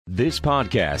This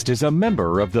podcast is a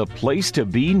member of the Place to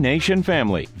Be Nation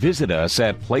family. Visit us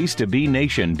at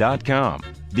placetobenation.com.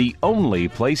 The only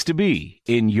place to be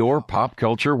in your pop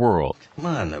culture world. Come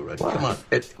on, come on.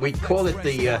 We call it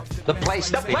the place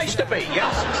to be. The place to be,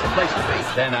 yes. The place to be.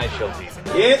 Then I shall be.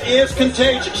 It is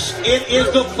contagious. It is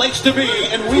the place to be,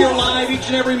 and we are live each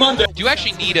and every Monday. Do you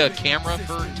actually need a camera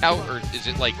for tout, or is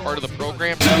it like part of the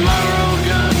program? Tomorrow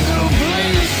comes no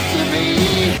place to be.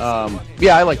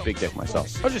 Yeah, I like big dick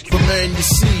myself. I'll just keep man you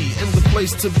see in the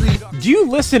place to be. Do you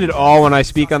listen at all when I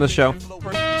speak on the show?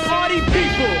 Party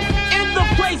people in the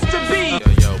place to be.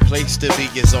 Yo, place to be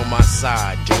is on my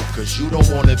side, dude, cause you don't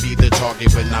wanna be the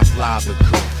target when I fly the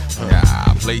coop.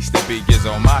 Yeah, place to be is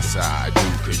on my side,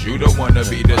 dude, cause you don't wanna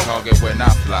be the target when I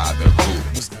fly the coop.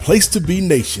 Place to Be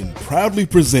Nation proudly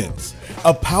presents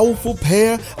a powerful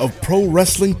pair of pro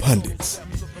wrestling pundits.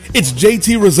 It's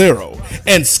JT Rosero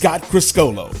and Scott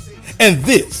Criscolo, and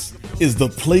this is the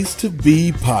Place to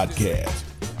Be Podcast.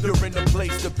 You're in the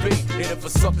place to be, and if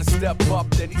it's something step up,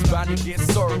 then he's bound to get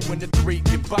served when the three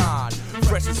combine.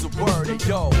 Fresh as a word, and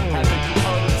yo, haven't you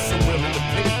heard some will in the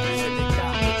page, and they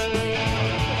got what you need.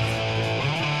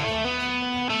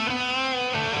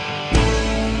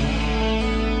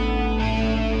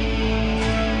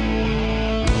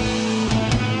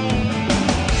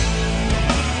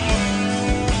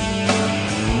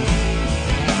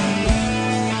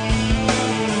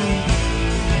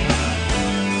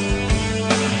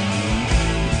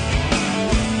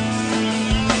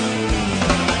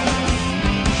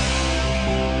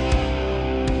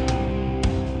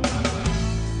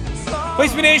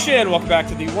 Place to Be Nation, welcome back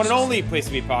to the one and only Place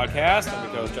to Be Podcast. I'm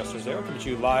your host, Justin Rosero, coming to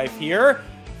you live here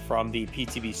from the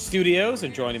PTB studios.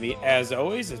 And joining me, as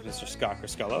always, is Mr. Scott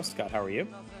Criscolo. Scott, how are you?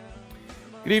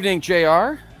 Good evening,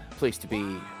 JR. Place to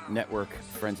Be Network,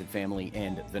 friends and family,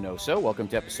 and the No-So. Welcome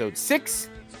to episode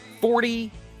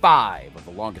 645 of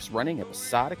the longest running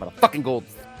episodic, but a fucking gold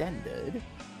standard.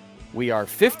 We are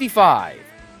 55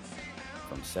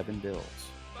 from 7 bills.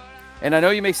 And I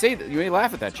know you may say that, you may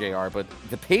laugh at that, JR, but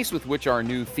the pace with which our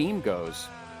new theme goes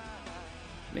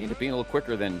may end up being a little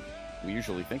quicker than we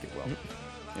usually think it will.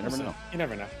 You never know. You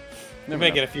never know. We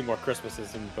may get a few more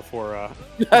Christmases in before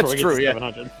That's we true, get to yeah.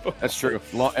 700. That's true.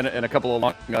 And a couple of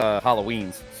long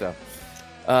Halloweens. So,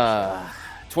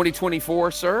 2024,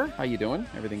 sir. How you doing?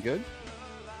 Everything good?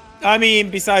 I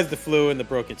mean, besides the flu and the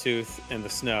broken tooth and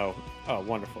the snow. Oh,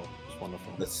 wonderful. It's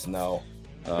wonderful. The snow.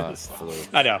 Flu.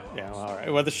 I know. Yeah, well, all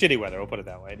right. Well, the shitty weather, we'll put it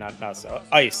that way. Not so.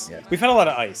 Ice. Yeah. We've had a lot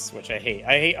of ice, which I hate.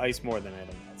 I hate ice more than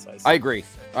anything else. Ice. I agree.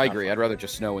 I'd rather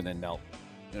just snow and then melt.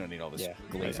 I don't need all this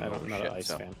glazing I'm over not shit. an ice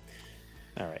So. fan.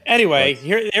 All right. Anyway,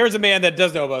 here's a man that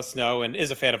does know about snow and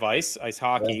is a fan of ice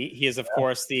hockey. Yeah. He is, of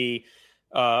course, the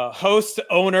host,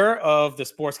 owner of the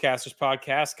Sportscasters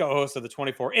podcast, co-host of the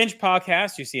 24-inch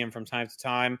podcast. You see him from time to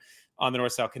time on the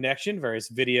North-South Connection, various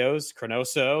videos,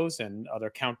 chronosos, and other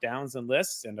countdowns and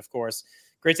lists. And, of course,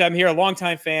 great to have him here, a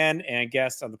longtime fan and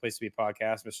guest on the Place to Be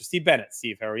podcast, Mr. Steve Bennett.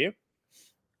 Steve, how are you?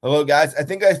 Hello, guys. I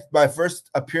think my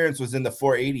first appearance was in the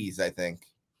 480s, I think.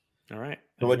 All right.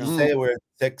 So what'd you say? We're at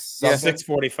 6? Yeah,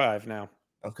 645 now.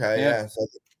 Okay, yeah. So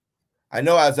I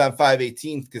know I was on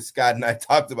 518 because Scott and I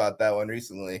talked about that one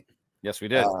recently. Yes, we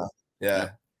did. Yeah.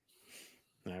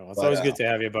 All right, well, it's always good to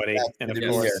have you, buddy. And, of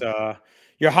course,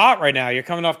 you're hot right now. You're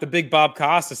coming off the big Bob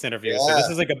Costas interview. So this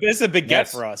is a big get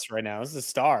for us right now. This is a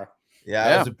star.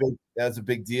 Yeah, that was a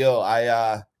big deal.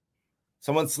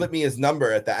 Someone slipped me his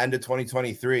number at the end of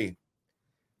 2023.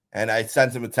 And I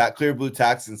sent him a clear blue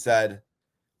text and said,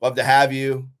 love to have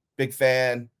you. Big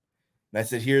fan. And I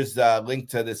said, here's a link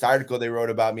to this article they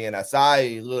wrote about me in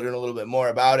SI. Learn a little bit more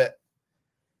about it.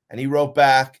 And he wrote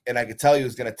back, and I could tell he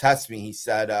was going to test me. He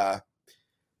said,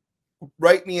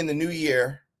 write me in the new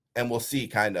year and we'll see,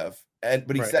 kind of.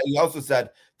 But he also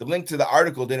said the link to the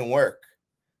article didn't work.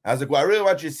 I was like, well, I really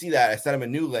want you to see that. I sent him a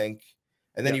new link.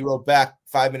 And then he wrote back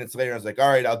 5 minutes later. I was like, all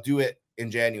right, I'll do it in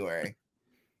January.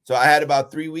 So I had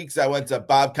about 3 weeks. I went to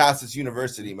Bob Costas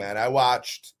University, man. I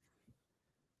watched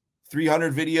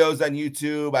 300 videos on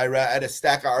YouTube. I had a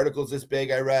stack of articles this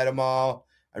big. I read them all.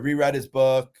 I reread his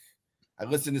book. I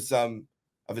listened to some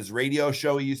of his radio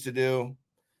show he used to do.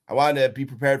 I wanted to be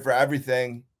prepared for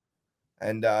everything.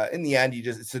 And in the end,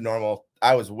 it's a normal.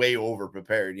 I was way over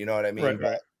prepared. You know what I mean?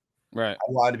 Right. I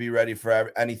wanted to be ready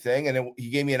for anything. And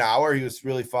he gave me an hour. He was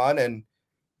really fun. And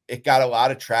it got a lot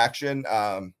of traction.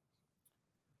 I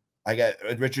got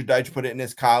Richard Deitch put it in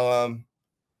his column.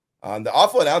 The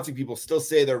awful announcing people still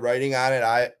say they're writing on it.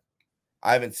 I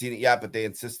haven't seen it yet, but they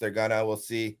insist they're gonna. We'll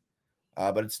see.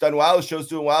 But it's done well. The show's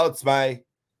doing well. It's my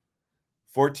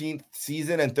 14th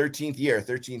season and 13th year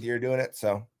doing it.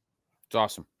 So It's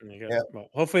awesome. Yeah. Well,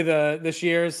 hopefully this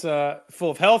year's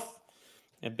full of health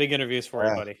and big interviews for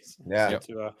everybody. Yeah.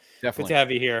 Good Definitely. to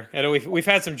have you here. I know we've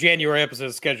had some January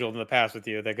episodes scheduled in the past with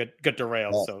you that got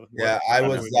derailed. So I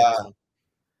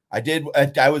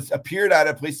appeared on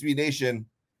a Place to Be Nation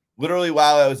literally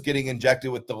while I was getting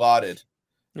injected with Dilaudid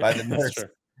by the nurse.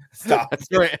 Stop. That's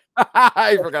right.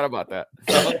 I forgot about that.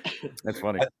 That's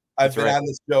funny. I've been on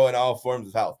this show in all forms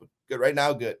of health, but good right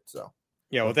now. Good. So.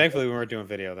 Yeah, well, thankfully we weren't doing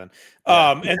video then.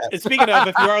 And speaking of,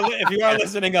 if you are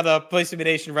listening on the Place to Be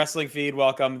Nation wrestling feed,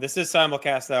 welcome. This is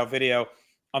simulcast out video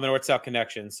on the North South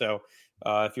Connection. So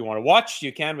if you want to watch,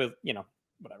 you can. With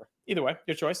whatever. Either way,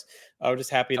 your choice. We're just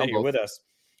happy that you're with us.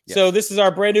 Yes. So this is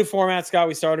our brand new format, Scott.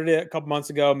 We started it a couple months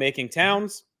ago, making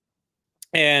towns.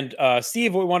 And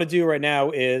Steve, what we want to do right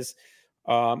now is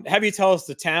have you tell us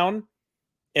the town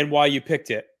and why you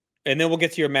picked it. And then we'll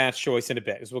get to your match choice in a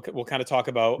bit. We'll kind of talk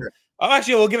about. Sure.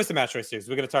 Actually, we'll give us the match choice too.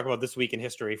 We're going to talk about this week in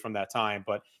history from that time.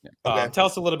 But tell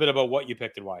us a little bit about what you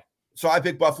picked and why. So I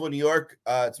picked Buffalo, New York.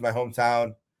 It's my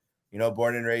hometown.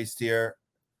 Born and raised here.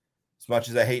 As much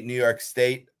as I hate New York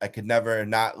State, I could never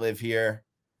not live here.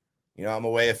 I'm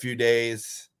away a few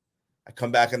days. I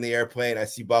come back on the airplane. I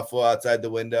see Buffalo outside the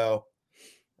window,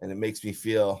 and it makes me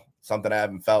feel something I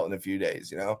haven't felt in a few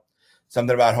days.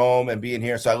 Something about home and being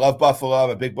here. So I love Buffalo.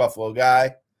 I'm a big Buffalo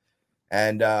guy.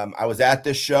 And I was at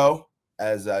this show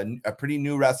as a pretty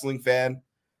new wrestling fan.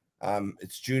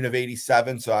 It's June of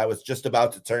 87, so I was just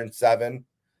about to turn 7.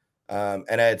 And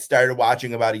I had started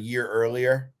watching about a year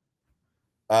earlier,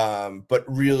 but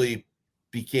really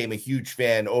became a huge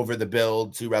fan over the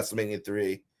build to WrestleMania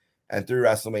 3 and through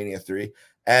WrestleMania 3.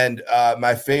 And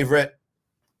my favorite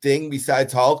thing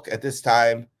besides Hulk at this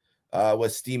time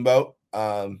was Steamboat.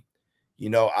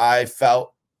 I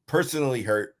felt personally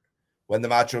hurt when the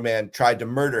Macho Man tried to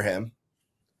murder him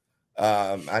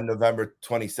on November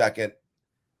 22nd,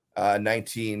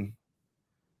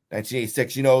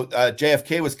 1986.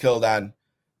 JFK was killed on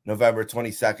November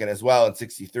 22nd as well in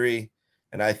 63.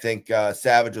 And I think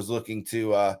Savage was looking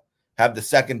to have the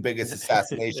second biggest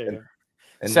assassination.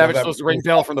 Savage supposed to ring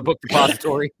bell from the book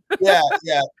depository. Yeah.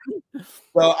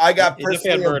 So I got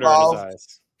personally involved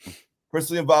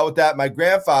with that. My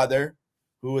grandfather,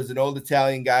 who was an old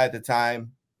Italian guy at the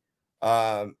time,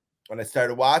 when I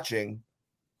started watching,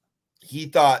 he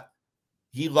thought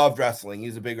he loved wrestling.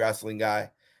 He's a big wrestling guy.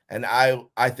 And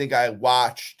I think I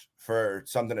watched for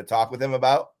something to talk with him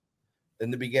about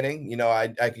in the beginning. I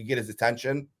could get his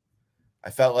attention. I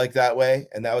felt like that way,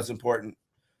 and that was important.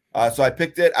 So I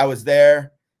picked it. I was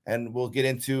there, and we'll get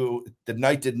into the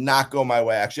night did not go my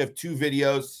way. I actually have 2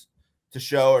 videos to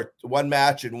show, or one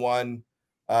match and one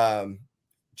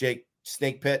Jake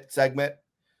Snake Pit segment.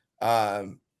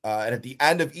 And at the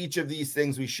end of each of these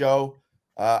things we show,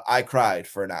 I cried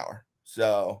for an hour.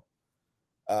 So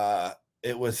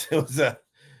it was a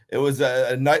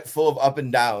night full of up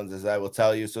and downs, as I will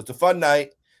tell you. So it's a fun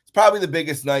night. It's probably the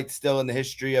biggest night still in the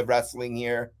history of wrestling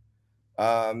here.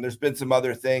 There's been some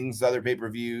other things, other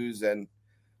pay-per-views,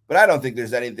 but I don't think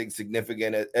there's anything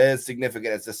significant as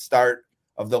significant as the start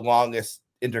of the longest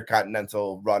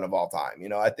intercontinental run of all time.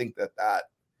 I think that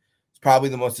is probably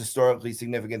the most historically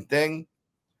significant thing.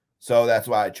 So that's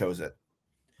why I chose it.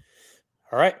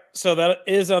 All right. So that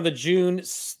is on the June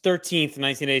 13th,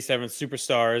 1987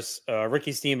 Superstars,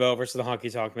 Ricky Steamboat versus the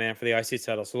Honky Tonk Man for the IC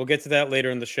title. So we'll get to that later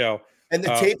in the show. And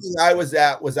the taping I was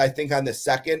at was, I think, on the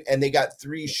 2nd, and they got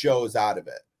 3 shows out of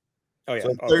it. Oh, yeah.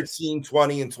 So 13,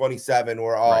 20, and 27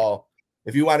 were all, right.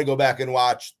 If you want to go back and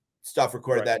watch stuff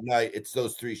recorded that night, it's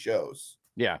those 3 shows.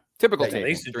 Yeah. Typical taping. They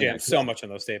used to jam so much on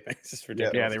those tapings. It's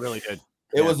ridiculous. Yeah, they really did.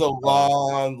 It was a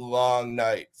long, long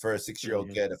night for a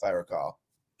 6-year-old kid, if I recall.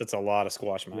 That's a lot of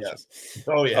squash matches. Yeah.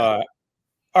 Oh, yeah.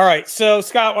 All right. So,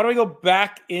 Scott, why don't we go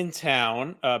back in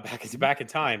town, back in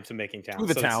time to making town.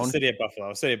 To the town. City of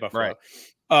Buffalo. Right.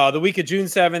 The week of June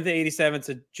 7th, 87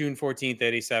 to June 14th,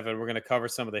 87. We're going to cover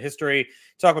some of the history,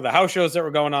 talk about the house shows that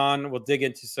were going on. We'll dig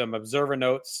into some observer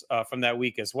notes from that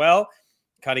week as well,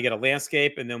 kind of get a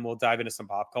landscape, and then we'll dive into some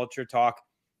pop culture talk.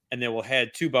 And then we'll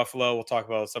head to Buffalo. We'll talk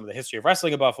about some of the history of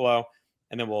wrestling in Buffalo,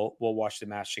 and then we'll watch the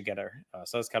match together.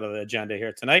 So that's kind of the agenda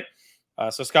here tonight.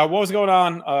 So, Scott, what was going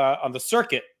on the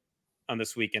circuit on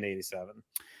this week in 87?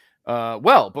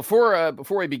 Well, before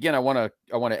we begin, I want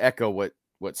to echo what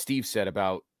Steve said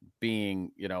about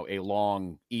being, a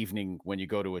long evening when you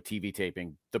go to a TV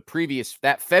taping.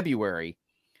 That February,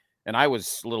 and I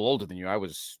was a little older than you. I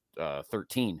was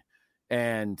 13,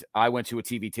 and I went to a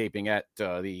TV taping at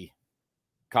the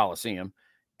Coliseum,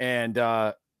 and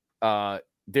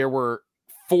there were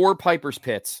 4 Piper's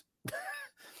Pits.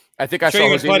 I think I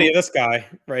saw plenty of this guy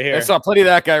right here. I saw plenty of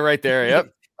that guy right there.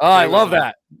 Yep. Oh, I love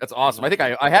that. That's awesome. I think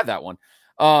I had that one.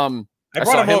 I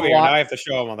brought him over here. Now I have to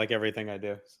show him on like everything I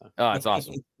do. So. Oh, that's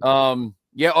awesome.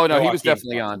 Yeah. Oh no, he was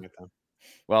definitely on.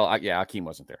 Well, Akeem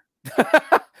wasn't there.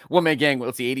 One Man Gang.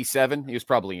 Let's see, 87. He was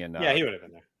probably in. Yeah, he would have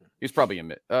been there. He was probably in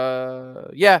mid.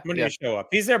 Yeah. When did he show up?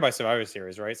 He's there by Survivor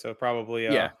Series, right? So probably.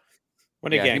 Yeah.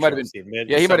 When did Gang? He might have been. Mid,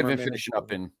 he might have been finishing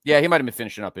up in. Yeah, he might have been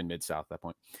finishing up in Mid South at that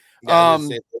point. Yeah,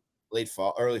 late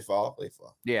fall.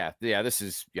 Yeah. This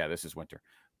is winter,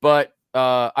 but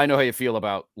I know how you feel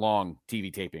about long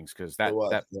TV tapings because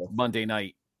that Monday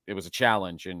night it was a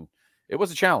challenge, and it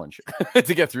was a challenge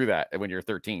to get through that when you're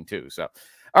 13 too. So,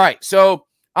 all right. So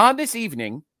on this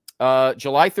evening,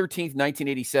 July 13th,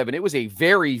 1987, it was a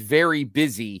very, very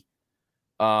busy.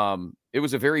 It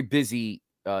was a very busy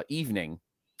evening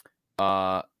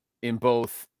in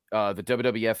both the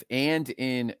WWF and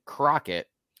in Crockett.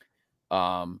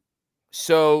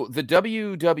 So the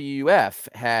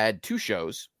WWF had two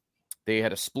shows. They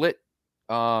had a split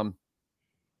loop,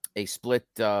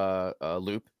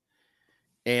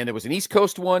 and there was an East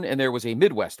Coast one and there was a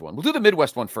Midwest one. We'll do the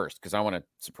Midwest one first because I want to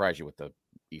surprise you with the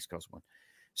East Coast one.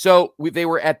 So they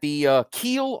were at the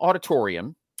Kiel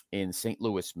Auditorium in St.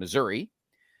 Louis, Missouri,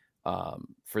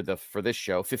 for this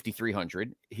show,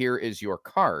 5,300. Here is your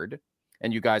card,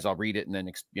 and you guys, I'll read it and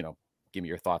then give me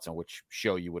your thoughts on which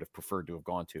show you would have preferred to have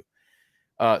gone to.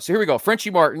 So here we go. Frenchie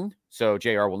Martin. So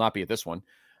JR will not be at this one.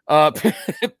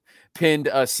 Pinned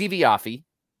CV Affi.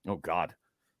 Oh God.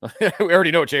 We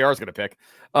already know what JR is going to pick.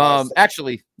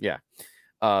 Actually, yeah.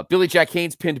 Billy Jack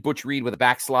Haynes pinned Butch Reed with a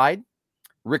backslide.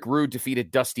 Rick Rude defeated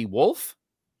Dusty Wolf.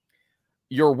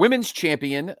 Your women's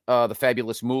champion, the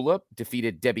Fabulous Moolah,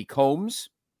 defeated Debbie Combs.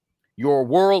 Your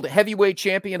world heavyweight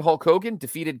champion, Hulk Hogan,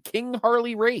 defeated King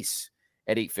Harley Race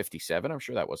at 8:57. I'm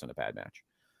sure that wasn't a bad match.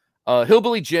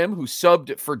 Hillbilly Jim, who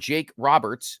subbed for Jake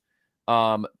Roberts,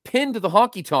 pinned the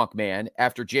Honky Tonk Man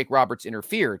after Jake Roberts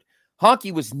interfered.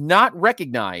 Honky was not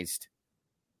recognized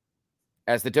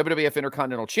as the WWF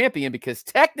Intercontinental Champion because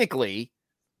technically,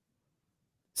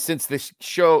 since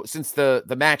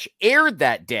the match aired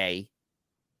that day,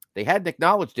 they hadn't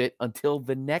acknowledged it until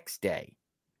the next day.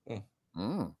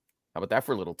 How about that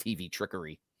for a little TV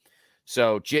trickery?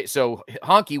 So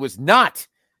Honky was not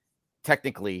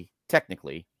technically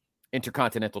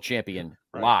Intercontinental Champion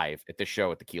live at this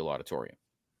show at the Kiel Auditorium.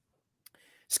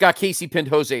 Scott Casey pinned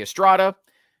Jose Estrada.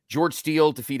 George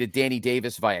Steele defeated Danny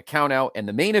Davis via countout. And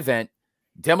the main event,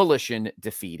 Demolition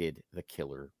defeated the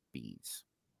Killer Bees.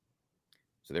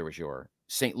 So there was your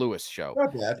St. Louis show.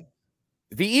 Not bad.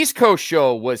 The East Coast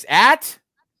show was at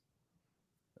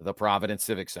the Providence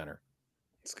Civic Center.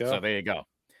 Let's go. So there you go.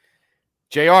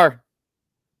 JR,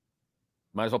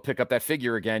 might as well pick up that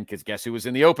figure again because guess who was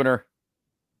in the opener?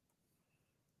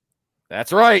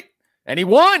 That's right. And he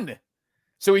won.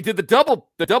 So he did the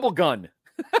double gun.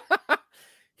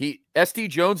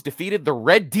 ST Jones defeated the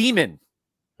Red Demon.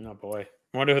 Oh boy.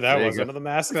 I wonder who that was under the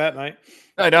mask that night.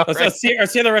 I know. Let's see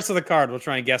the rest of the card. We'll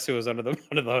try and guess who was under the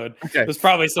hood. Okay. There's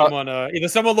probably someone, either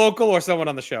someone local or someone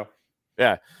on the show.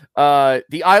 Yeah.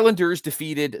 The Islanders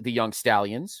defeated the Young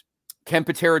Stallions. Ken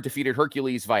Patera defeated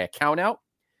Hercules via countout.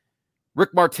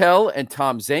 Rick Martel and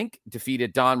Tom Zenk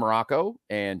defeated Don Morocco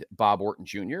and Bob Orton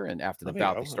Jr. And after the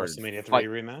bout, they started WrestleMania 3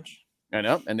 rematch. I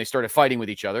know, and they started fighting with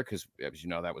each other because, as you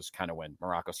know, that was kind of when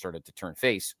Morocco started to turn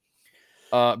face.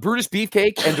 Brutus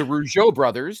Beefcake and the Rougeau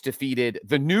brothers defeated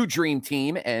the New Dream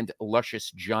Team and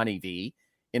Luscious Johnny V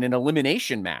in an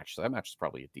elimination match. So that match is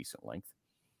probably a decent length.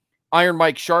 Iron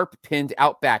Mike Sharp pinned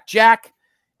Outback Jack.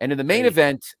 And in the main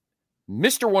event,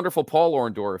 Mr. Wonderful Paul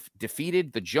Orndorff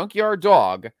defeated the Junkyard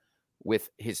Dog with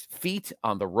his feet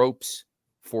on the ropes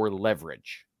for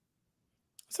leverage.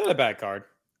 It's not a bad card.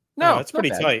 No, it's pretty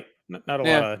tight. Not a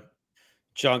lot of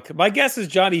junk. My guess is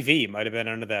Johnny V might have been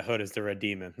under that hood as the Red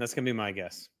Demon. That's going to be my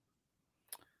guess.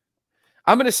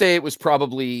 I'm going to say it was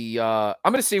probably, I'm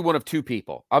going to say one of two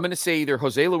people. I'm going to say either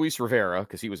Jose Luis Rivera,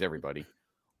 because he was everybody,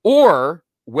 or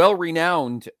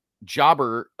well-renowned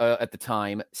jobber at the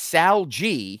time, Sal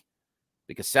G,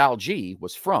 because Sal G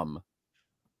was from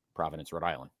Providence, Rhode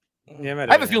Island. Yeah,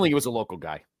 I have a feeling he was a local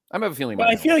guy. I have a feeling. But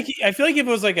I feel like if it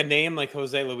was like a name like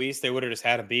Jose Luis, they would have just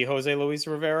had him be Jose Luis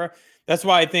Rivera. That's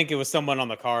why I think it was someone on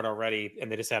the card already,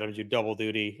 and they just had him do double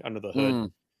duty under the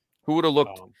hood. Who would have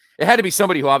looked? It had to be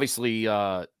somebody who obviously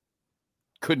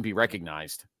couldn't be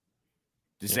recognized.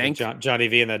 Zank? Johnny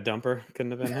V in that dumper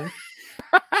couldn't have been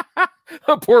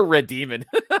him. Poor Red Demon.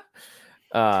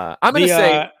 I'm going to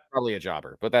say probably a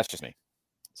jobber, but that's just me.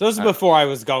 So this is before I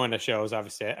was going to shows.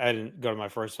 Obviously, I didn't go to my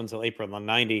first one until April of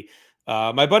 '90.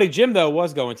 My buddy Jim, though,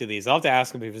 was going to these. I'll have to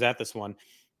ask him if he was at this one.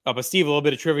 But Steve, a little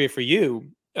bit of trivia for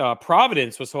you.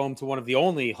 Providence was home to one of the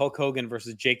only Hulk Hogan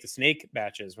versus Jake the Snake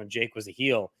matches when Jake was a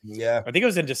heel. Yeah. I think it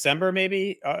was in December,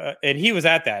 maybe. And he was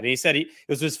at that. And he said it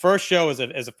was his first show as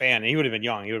a fan. And he would have been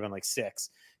young. He would have been like 6.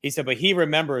 He said, but he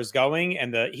remembers going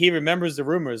and he remembers the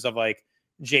rumors of like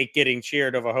Jake getting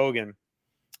cheered over Hogan.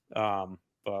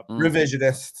 But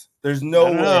revisionist. There's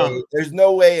no way. There's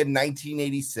no way in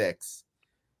 1986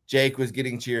 Jake was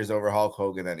getting cheers over Hulk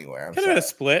Hogan anywhere. Kind of a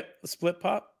split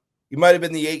pop. He might have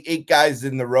been the eight guys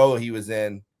in the row he was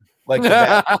in, like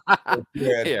the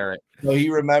yeah, right. So he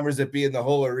remembers it being the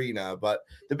whole arena. But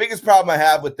the biggest problem I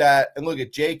have with that, and look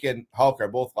at Jake and Hulk are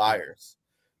both liars.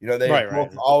 You know, they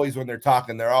both always, when they're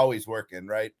talking, they're always working,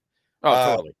 right?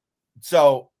 Oh, totally.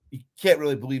 So you can't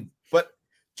really believe. But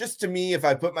just to me, if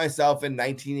I put myself in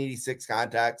 1986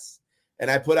 context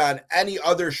and I put on any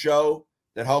other show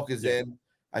that Hulk is in,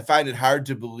 I find it hard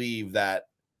to believe that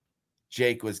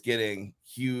Jake was getting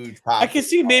huge pop. I can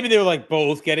see maybe they were like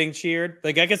both getting cheered.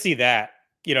 Like I can see that,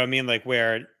 you know what I mean? Like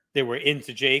where they were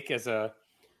into Jake as a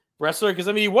wrestler. Cause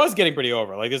I mean, he was getting pretty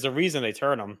over. Like there's a reason they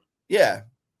turn him. Yeah.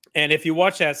 And if you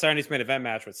watch that Saturday's main event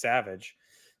match with Savage,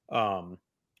 where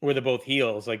they're both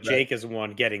heels, like Jake is the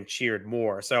one getting cheered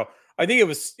more. So I think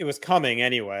it was coming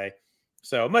anyway.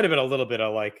 So it might've been a little bit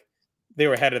of like, they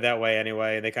were headed that way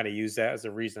anyway. And they kind of used that as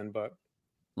a reason, but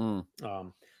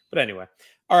anyway.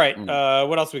 All right.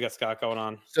 What else we got, Scott, going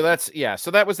on? So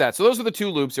that was that. So those are the 2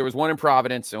 loops. There was one in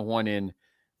Providence and one in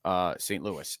St.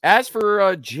 Louis. As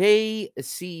for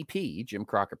JCP, Jim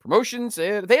Crockett Promotions, they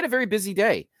had a very busy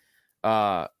day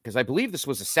because I believe this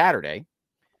was a Saturday.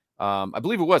 I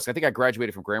believe it was. I think I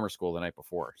graduated from grammar school the night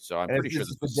before. So I'm pretty sure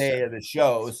this was the day of the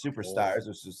show. Superstars.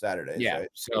 This was Saturday. Yeah. Right?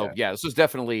 So, this was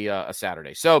definitely a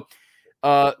Saturday. So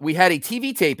we had a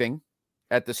TV taping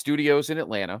at the studios in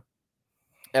Atlanta.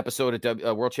 Episode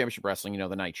of World Championship Wrestling,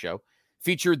 the night show,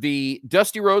 featured the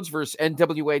Dusty Rhodes versus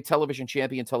NWA television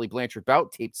champion Tully Blanchard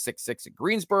bout, taped 6/6 at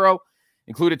Greensboro.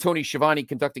 Included Tony Schiavone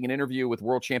conducting an interview with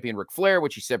world champion Ric Flair,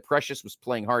 which he said Precious was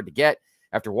playing hard to get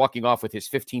after walking off with his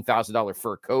 $15,000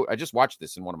 fur coat. I just watched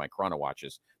this in one of my Chrono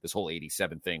watches, this whole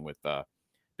 87 thing with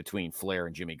between Flair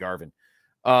and Jimmy Garvin.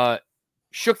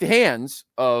 Shook the hands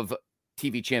of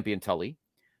TV champion Tully,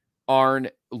 Arn,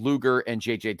 Luger, and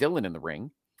J.J. Dillon in the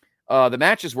ring. The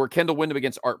matches were Kendall Windham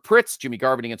against Art Pritz, Jimmy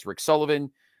Garvin against Rick Sullivan,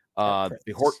 Art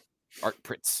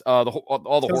Pritz, all the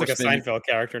horsemen. Like a Seinfeld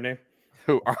character name.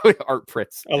 Who Art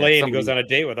Pritz? Elaine goes on a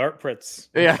date with Art Pritz.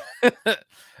 Yeah.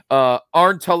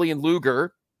 Arn, Tully, and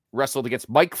Luger wrestled against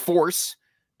Mike Force,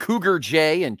 Cougar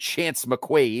J, and Chance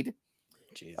McQuaid.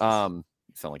 Jesus. Sound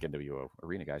like NWO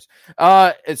arena guys.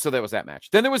 And so that was that match.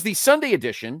 Then there was the Sunday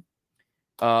edition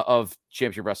of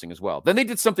Championship Wrestling as well. Then they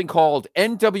did something called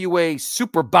NWA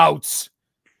Super Bouts.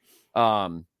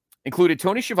 Included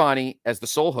Tony Schiavone as the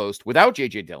sole host without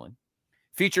J.J. Dillon.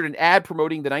 Featured an ad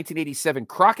promoting the 1987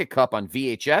 Crockett Cup on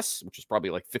VHS, which was probably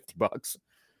like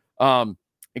 $50.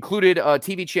 Included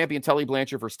TV champion Tully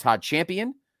Blanchard versus Todd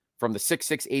Champion from the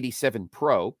 6/6/87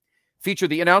 Pro. Featured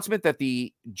the announcement that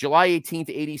the July 18th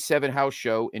 87 house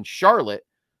show in Charlotte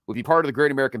would be part of the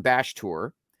Great American Bash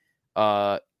Tour.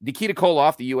 Nikita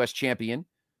Koloff, the U.S. champion,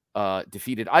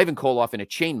 defeated Ivan Koloff in a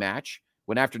chain match.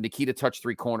 When after Nikita touched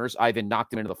 3 corners, Ivan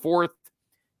knocked him into the 4th.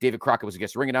 David Crockett was a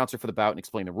guest ring announcer for the bout and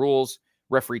explained the rules.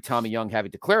 Referee Tommy Young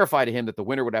having to clarify to him that the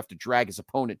winner would have to drag his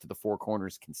opponent to the 4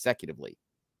 corners consecutively.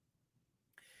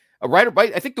 Right,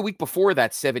 I think the week before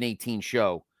that 7/18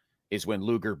 show is when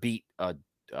Luger beat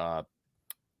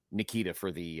Nikita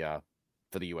for the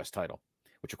U.S. title,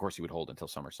 which of course he would hold until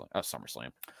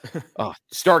SummerSlam.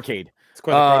 Starrcade. It's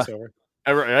quite a crossover.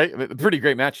 Right? Pretty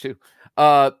great match too.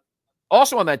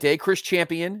 Also on that day, Chris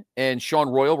Champion and Sean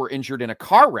Royal were injured in a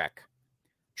car wreck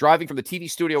driving from the TV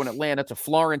studio in Atlanta to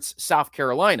Florence, South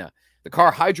Carolina. The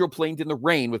car hydroplaned in the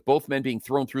rain with both men being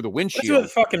thrown through the windshield. What's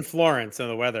with fucking Florence and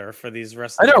the weather for these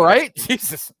wrestlers? I know, right?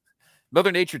 Jesus.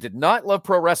 Mother Nature did not love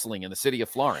pro wrestling in the city of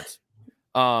Florence.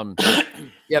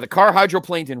 The car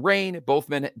hydroplaned in rain. Both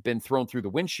men had been thrown through the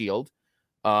windshield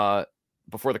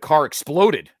before the car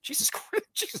exploded. Jesus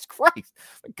Christ.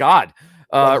 God.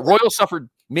 Royal suffered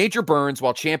major burns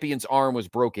while Champion's arm was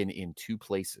broken in 2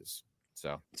 places.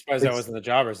 So I'm surprised that wasn't the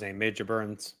jobber's name, Major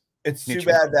Burns. It's too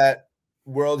bad that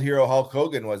World Hero Hulk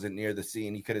Hogan wasn't near the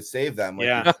scene. He could have saved them.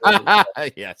 Yeah.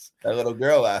 Yes. That little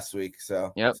girl last week.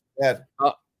 So yep. Yeah.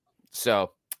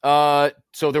 So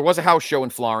there was a house show in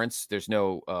Florence. There's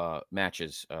no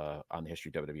matches on the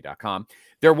history of WWE.com.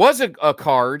 There was a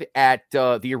card at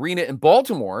the arena in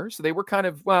Baltimore. So they were kind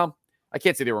of, well, I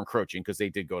can't say they were encroaching because they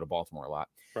did go to Baltimore a lot.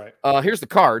 Right. Here's the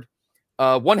card.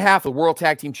 One half of the World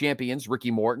Tag Team Champions,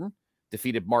 Ricky Morton,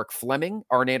 defeated Mark Fleming.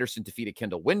 Arn Anderson defeated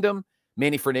Kendall Windham.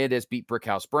 Manny Fernandez beat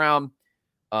Brickhouse Brown.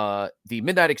 The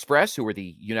Midnight Express, who were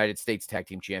the United States Tag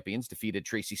Team Champions, defeated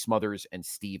Tracy Smothers and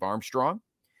Steve Armstrong.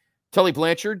 Tully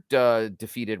Blanchard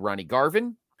defeated Ronnie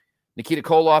Garvin. Nikita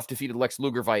Koloff defeated Lex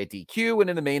Luger via DQ. And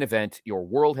in the main event, your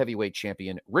World Heavyweight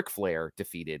Champion, Ric Flair,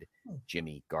 defeated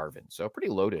Jimmy Garvin. So a pretty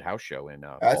loaded house show in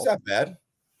That's not bad.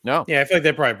 No. Yeah, I feel like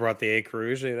they probably brought the A crew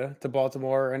usually to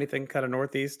Baltimore or anything kind of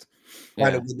northeast.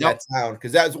 Kind of in that town,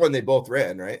 because that was when they both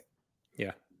ran, right?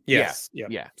 Yeah. Yes.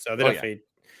 Yeah. So they're definitely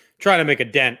trying to make a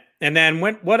dent. And then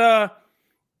what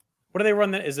do they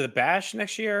run? Is it a Bash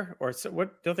next year? Or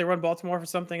what don't they run Baltimore for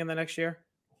something in the next year?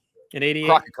 In 88?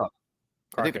 Crockett Cup.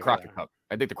 I think the Crockett Cup.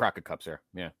 I think the Crockett Cup's there.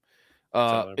 Yeah.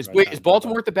 Is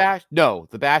Baltimore at the Bash? No,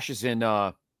 the Bash is in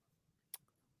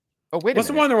Oh, wait a minute. What's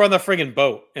the one that were on the friggin'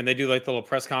 boat and they do like the little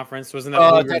press conference? Wasn't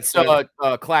that that's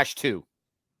Clash 2.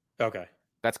 Okay.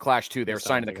 That's Clash 2. They were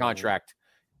signing the contract.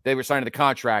 They were signing the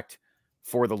contract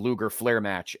for the Luger Flair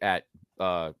match at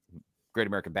Great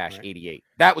American Bash 88.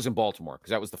 That was in Baltimore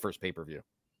because that was the first pay-per-view.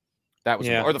 That was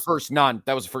or the first that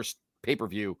was the first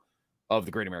pay-per-view of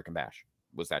the Great American Bash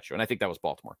was that show. And I think that was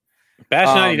Baltimore. Bash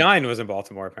 99 was in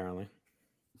Baltimore apparently.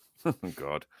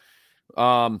 God.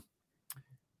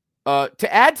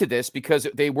 To add to this, because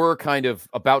they were kind of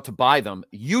about to buy them,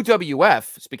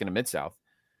 UWF, speaking of Mid-South,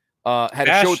 had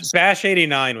a show. Bash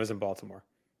 89 was in Baltimore.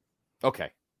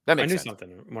 Okay. That makes sense. I knew something.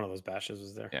 One of those bashes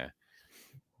was there.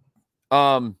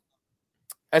 Yeah.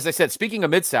 As I said, speaking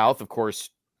of Mid-South, of course,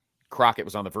 Crockett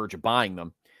was on the verge of buying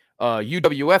them.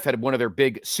 UWF had one of their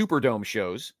big Superdome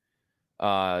shows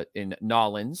in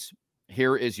Nollins.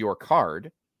 Here is your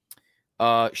card.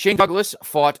 Shane Douglas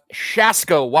fought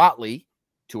Shasko Watley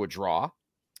to a draw.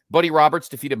 Buddy Roberts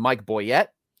defeated Mike Boyette.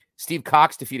 Steve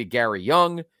Cox defeated Gary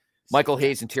Young. Michael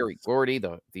Hayes and Terry Gordy,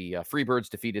 the Freebirds,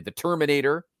 defeated the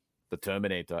Terminator,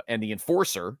 and the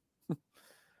Enforcer.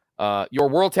 Your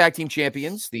World Tag Team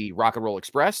Champions, the Rock and Roll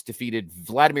Express, defeated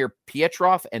Vladimir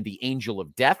Pietrov and the Angel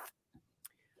of Death.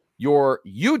 Your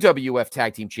UWF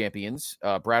Tag Team Champions,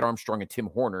 Brad Armstrong and Tim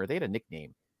Horner, they had a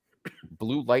nickname.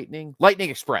 Blue Lightning? Lightning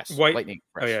Express. Lightning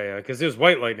Express. Oh, yeah. Because it was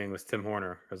White Lightning with Tim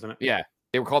Horner, wasn't it? Yeah.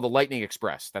 They were called the Lightning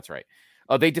Express. That's right.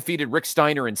 They defeated Rick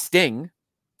Steiner and Sting.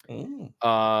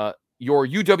 Your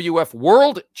UWF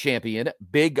World Champion,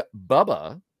 Big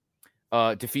Bubba,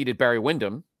 defeated Barry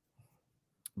Windham.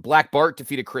 Black Bart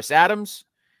defeated Chris Adams.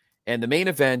 And the main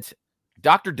event,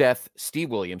 Dr. Death, Steve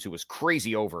Williams, who was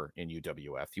crazy over in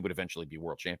UWF. He would eventually be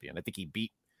world champion. I think he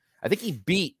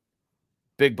beat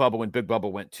Big Bubba when Big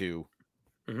Bubba went to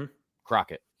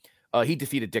Crockett. He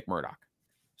defeated Dick Murdoch.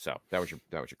 So that was your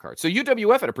card. So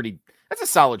UWF had that's a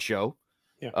solid show.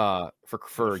 For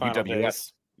UWF.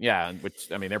 Days. Yeah, which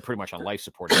they're pretty much on life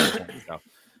support.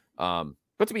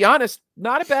 But to be honest,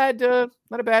 not a bad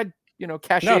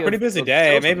cachet. No, pretty busy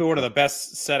day. Maybe one of the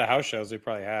best set of house shows we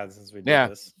probably had since we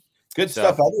did this. Good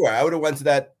stuff everywhere. I would have went to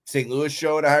that St. Louis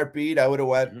show in a heartbeat. I would have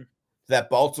went to that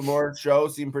Baltimore show.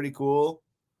 Seemed pretty cool.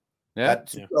 Yeah, that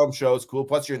Superdome show is cool.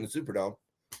 Plus, you're in the Superdome,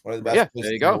 one of the best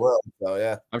places in the world. So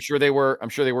yeah, I'm sure they were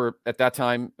at that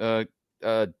time.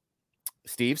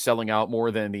 Steve selling out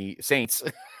more than the Saints.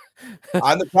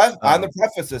 on the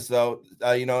prefaces, though,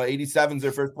 87's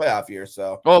their first playoff year.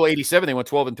 So 87, they went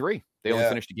 12-3. They only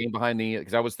finished a game behind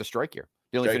because that was the strike year.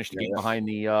 They only finished a game behind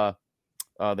the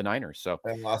Niners. So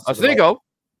there you go.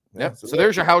 Yeah. So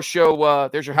there's your house show.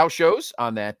 There's your house shows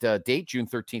on that date, June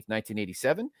 13th,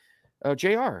 1987.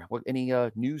 JR, any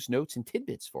news, notes, and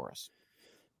tidbits for us?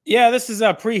 Yeah, this is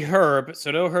pre-Herb, so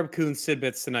no Herb Coons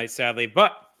tidbits tonight, sadly.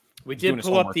 But we did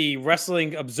pull up the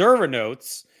Wrestling Observer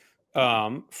notes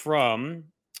from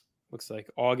looks like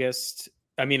June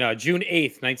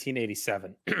 8th,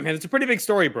 1987. And it's a pretty big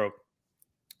story, broke.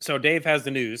 So Dave has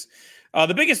the news.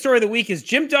 The biggest story of the week is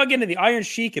Jim Duggan and the Iron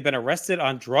Sheik have been arrested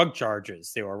on drug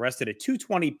charges. They were arrested at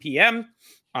 2:20 p.m.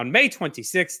 on May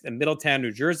 26th in Middletown,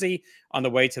 New Jersey, on the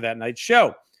way to that night's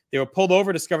show. They were pulled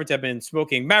over, discovered to have been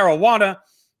smoking marijuana,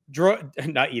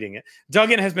 not eating it.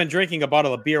 Duggan has been drinking a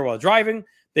bottle of beer while driving.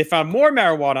 They found more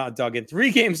marijuana on Duggan,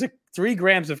 3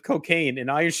 grams of cocaine in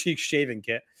Iron Sheik's shaving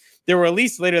kit. They were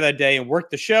released later that day and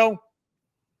worked the show,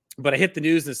 but it hit the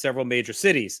news in several major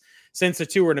cities. Since the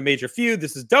two were in a major feud,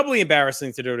 this is doubly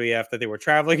embarrassing to WWF that they were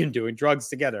traveling and doing drugs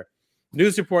together.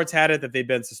 News reports had it that they'd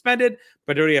been suspended,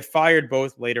 but WWF fired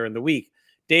both later in the week.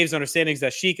 Dave's understanding is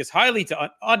that Sheik is highly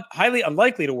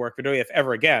unlikely to work for WWF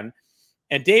ever again,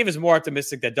 and Dave is more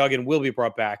optimistic that Duggan will be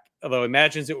brought back, although he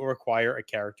imagines it will require a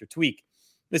character tweak.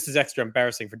 This is extra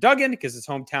embarrassing for Duggan because his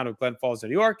hometown of Glen Falls, New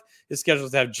York, is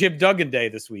scheduled to have Jim Duggan Day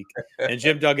this week. And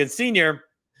Jim Duggan Sr.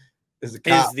 is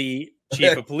the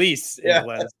chief of police in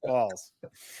Glens Falls.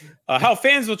 How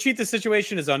fans will treat the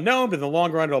situation is unknown, but in the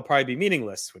long run, it'll probably be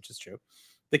meaningless, which is true.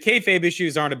 The kayfabe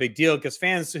issues aren't a big deal because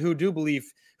fans who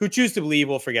choose to believe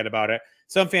will forget about it.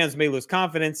 Some fans may lose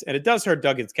confidence, and it does hurt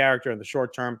Duggan's character in the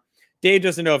short term. Dave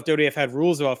doesn't know if WWF had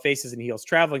rules about faces and heels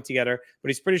traveling together, but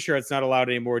he's pretty sure it's not allowed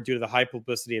anymore due to the high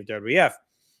publicity of WWF.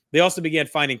 They also began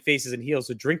finding faces and heels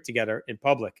who drink together in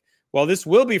public. While this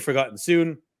will be forgotten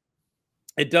soon,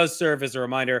 it does serve as a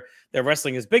reminder that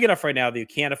wrestling is big enough right now that you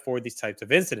can't afford these types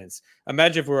of incidents.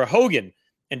 Imagine if we were Hogan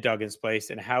in Duggan's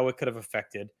place and how it could have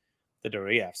affected the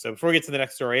WWF. So before we get to the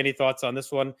next story, any thoughts on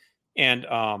this one? And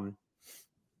I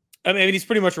mean, he's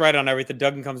pretty much right on everything.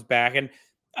 Duggan comes back, and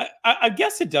I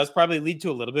guess it does probably lead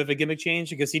to a little bit of a gimmick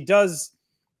change because he does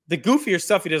the goofier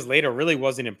stuff he does later really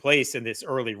wasn't in place in this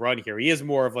early run here. He is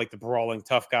more of like the brawling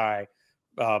tough guy,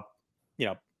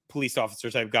 police officer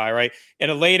type guy, right?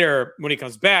 And later when he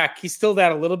comes back, he's still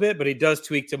that a little bit, but he does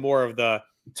tweak to more of the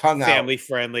family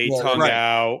friendly, tongue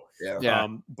out,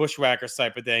 bushwhacker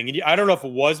type of thing. And I don't know if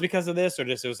it was because of this or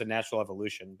just it was a natural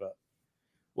evolution, but.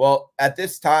 Well, at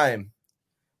this time,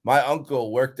 my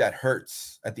uncle worked at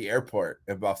Hertz at the airport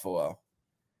in Buffalo.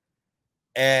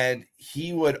 And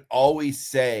he would always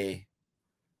say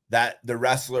that the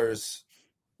wrestlers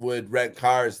would rent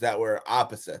cars that were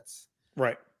opposites.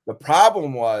 Right. The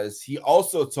problem was he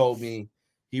also told me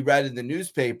he read in the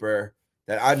newspaper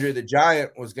that Andre the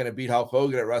Giant was going to beat Hulk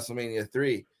Hogan at WrestleMania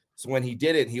 3. So when he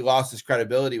did it, he lost his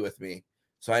credibility with me.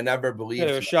 So I never believed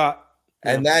it. A shot.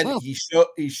 And then he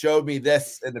showed me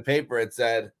this in the paper. It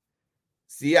said,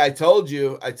 see, I told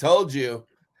you, so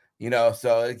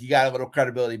he got a little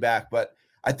credibility back. But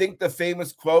I think the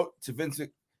famous quote to Vince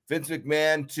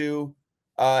McMahon to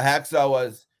Hacksaw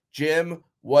was, Jim,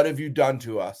 what have you done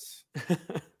to us?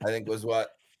 I think was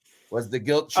the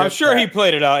guilt trip. I'm sure he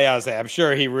played it out. Yeah, I'm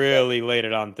sure he really laid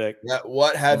it on thick. Yeah,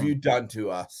 what have you done to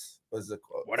us? Was the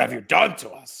quote. What have you done to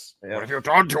us? Yeah. What have you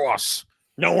done to us?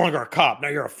 No longer a cop. Now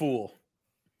you're a fool.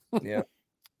 Yeah.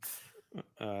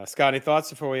 Scott, any thoughts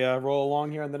before we roll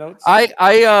along here on the notes?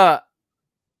 I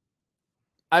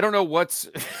don't know what's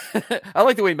I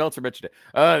like the way Meltzer mentioned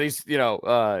it. These,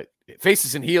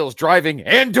 faces and heels driving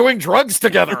and doing drugs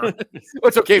together.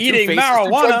 It's okay if eating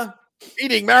marijuana.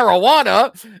 Eating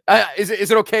marijuana. Is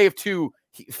it okay if two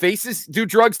faces do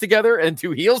drugs together and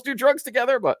two heels do drugs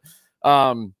together? But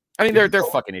I mean they're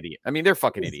fucking idiots. I mean they're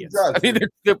fucking idiots. I mean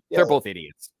they're both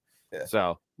idiots. Yeah.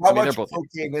 So how much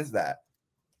cocaine is that?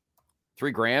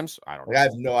 3 grams? I don't know. I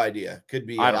have no idea. Could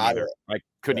be. I don't know. I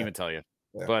couldn't even tell you.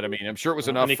 Yeah. But I mean, I'm sure it was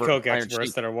enough for Coke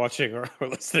experts that are watching or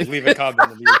listening. Leave a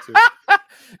comment on the YouTube.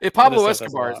 If Pablo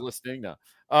Escobar is listening, no.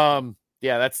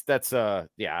 That's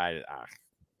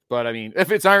but I mean,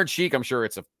 if it's Iron Sheik, I'm sure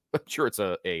it's a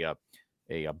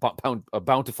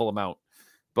bountiful amount.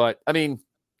 But I mean,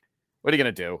 what are you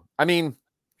gonna do? I mean,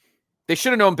 they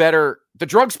should have known better. The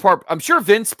drugs part, I'm sure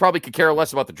Vince probably could care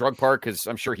less about the drug part because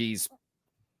I'm sure he's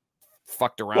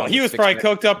fucked around. Well, he was probably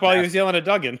coked up while he was yelling at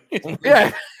Duggan.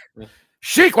 Yeah.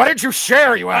 Sheik, why didn't you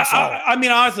share, you asshole? I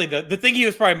mean, honestly, the thing he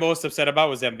was probably most upset about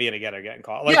was them being together getting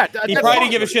caught. Like, he probably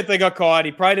didn't give a shit they got caught.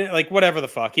 He probably didn't, whatever the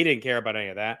fuck. He didn't care about any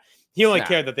of that. He only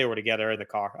cared that they were together in the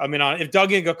car. I mean, if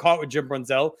Duggan got caught with Jim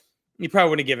Brunzell, he probably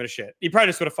wouldn't have given a shit. He probably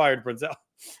just would have fired Brunzell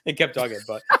and kept Duggan.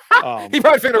 But he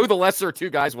probably figured out who the lesser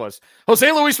two guys was.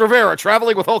 Jose Luis Rivera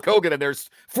traveling with Hulk Hogan, and there's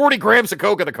 40 grams of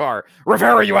coke in the car.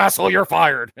 Rivera, you asshole, you're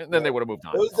fired. And then they would have moved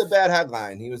on. It was a bad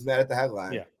headline. He was mad at the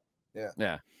headline.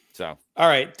 Yeah. So, all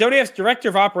right. WWF's Director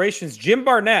of Operations, Jim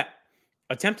Barnett,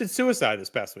 attempted suicide this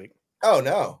past week. Oh,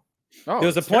 no. There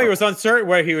was a point where it was uncertain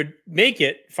where he would make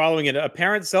it following an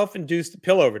apparent self-induced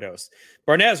pill overdose.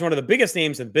 Barnett is one of the biggest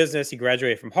names in business. He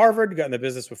graduated from Harvard, got in the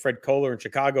business with Fred Kohler in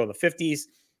Chicago in the 50s,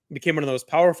 became one of the most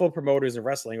powerful promoters in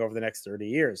wrestling over the next 30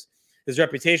 years. His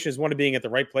reputation is one of being at the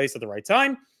right place at the right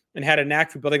time and had a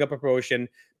knack for building up a promotion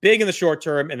big in the short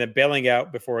term and then bailing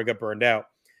out before it got burned out.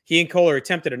 He and Kohler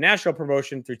attempted a national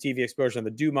promotion through TV exposure on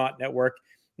the Dumont Network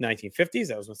in the 1950s.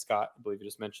 That was when Scott, I believe you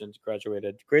just mentioned,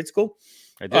 graduated grade school.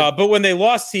 I did. But when they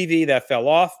lost TV, that fell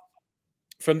off.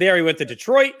 From there, he went to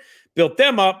Detroit, built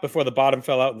them up before the bottom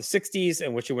fell out in the 60s,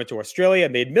 in which he went to Australia,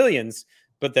 made millions,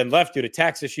 but then left due to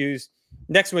tax issues.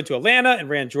 Next, went to Atlanta and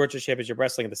ran Georgia Championship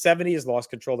Wrestling in the 70s, lost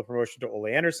control of the promotion to Ole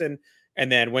Anderson,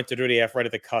 and then went to WWF right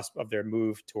at the cusp of their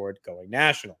move toward going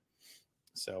national.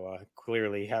 So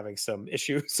clearly having some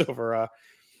issues over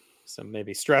some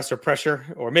maybe stress or pressure,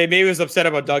 or maybe he was upset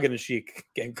about Duggan and Sheik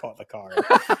getting caught in the car.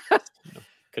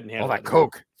 Couldn't handle all that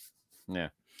coke. Yeah.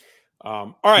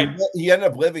 All right. He ended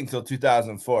up living till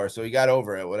 2004, so he got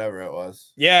over it, whatever it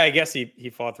was. Yeah, I guess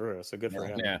he fought through it. So good for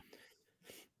him. Yeah.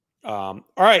 All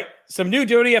right. Some new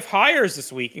WWF hires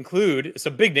this week include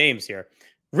some big names here.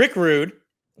 Rick Rude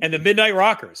and the Midnight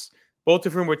Rockers, both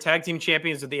of whom were tag team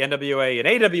champions of the NWA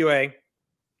and AWA.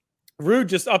 Rude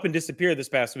just up and disappeared this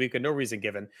past week with no reason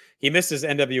given. He missed his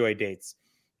NWA dates.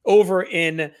 Over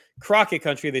in Crockett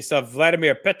country, they subbed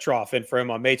Vladimir Petrov in for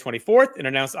him on May 24th and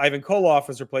announced Ivan Koloff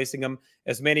was replacing him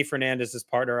as Manny Fernandez's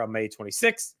partner on May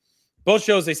 26th. Both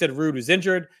shows, they said Rude was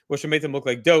injured, which would make them look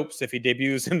like dopes if he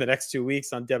debuts in the next 2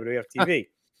 weeks on WWF TV.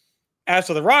 As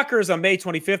for the Rockers, on May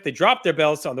 25th, they dropped their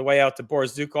belts on the way out to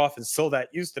Boris Zukov and Soldat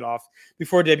Ustinov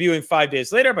before debuting 5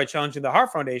 days later by challenging the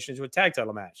Hart Foundation to a tag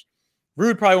title match.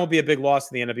 Rude probably won't be a big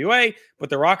loss in the NWA, but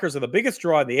the Rockers are the biggest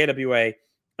draw in the AWA,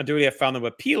 and WWF found them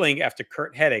appealing after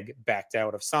Kurt Hennig backed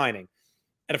out of signing.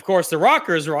 And of course, the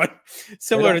Rockers run,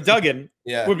 similar to Duggan,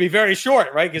 would be very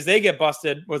short, right? Because they get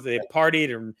busted. They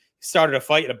partied and started a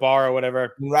fight in a bar or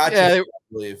whatever. Rochester,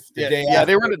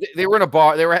 they were in a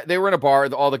bar. They were in a bar.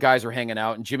 All the guys were hanging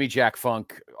out, and Jimmy Jack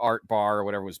Funk Art Bar or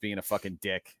whatever was being a fucking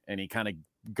dick, and he kind of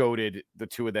goaded the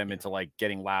two of them into like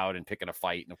getting loud and picking a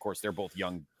fight. And of course, they're both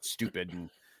young, stupid, and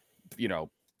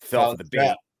fell for the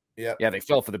bait. Yeah, they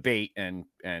fell for the bait, and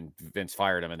Vince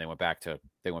fired them, and they went back to.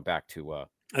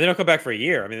 And they don't come back for a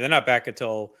year. I mean, they're not back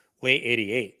until late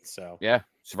 '88. So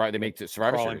They make the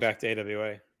Survivor crawling Series. back to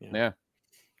AWA. Yeah.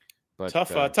 But,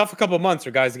 tough a couple of months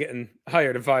for guys getting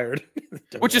hired and fired.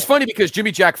 Which is funny because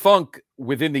Jimmy Jack Funk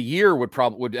within the year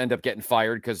would end up getting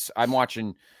fired because I'm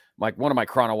watching one of my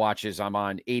chrono watches. I'm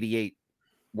on 88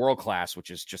 World Class,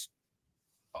 which is just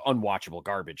unwatchable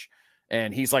garbage.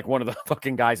 And he's like one of the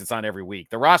fucking guys that's on every week.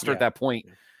 The roster at that point.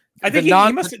 I think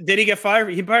did he get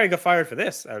fired? He probably got fired for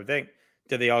this, I would think.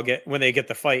 Did they all get when they get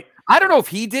the fight? I don't know if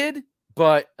he did.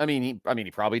 But I mean,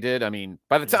 he probably did. I mean,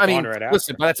 by the time,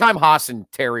 listen, by the time Haas and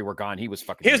Terry were gone, he was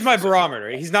fucking. Here's my barometer.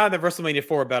 He's not in the WrestleMania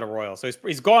 4 Battle Royal, so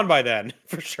he's gone by then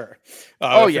for sure. They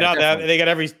got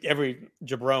every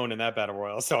jabron in that Battle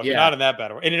Royal. So if you're not in that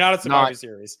battle, and you're not at Survivor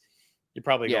Series, you're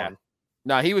probably gone.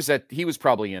 No, he was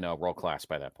probably in a World Class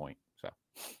by that point. So,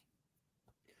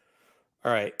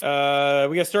 all right,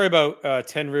 we got a story about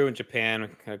Tenryu in Japan. We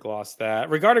kind of glossed that.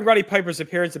 Regarding Roddy Piper's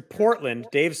appearance in Portland,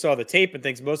 Dave saw the tape and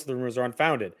thinks most of the rumors are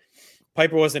unfounded.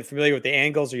 Piper wasn't familiar with the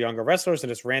angles or younger wrestlers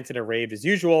and just ranted and raved as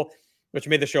usual, which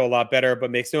made the show a lot better, but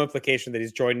makes no implication that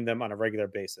he's joining them on a regular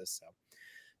basis.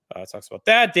 So, talks about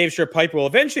that. Dave's sure Piper will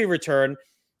eventually return,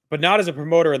 but not as a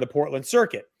promoter in the Portland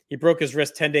circuit. He broke his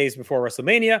wrist 10 days before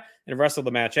WrestleMania and wrestled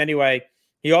the match anyway.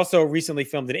 He also recently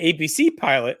filmed an ABC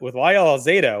pilot with Lyle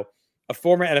Alzado, a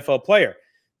former NFL player.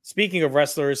 Speaking of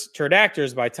wrestlers turned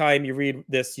actors, by the time you read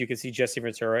this, you can see Jesse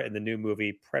Ventura in the new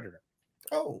movie Predator.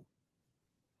 Oh.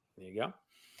 There you go.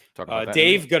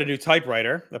 Dave got a new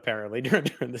typewriter, apparently, during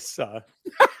this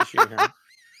issue here.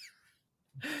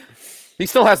 He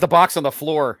still has the box on the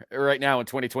floor right now in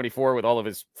 2024 with all of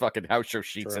his fucking house show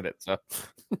sheets in it. So,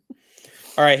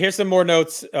 all right, here's some more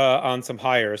notes on some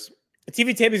hires.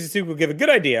 TV tapings this week will give a good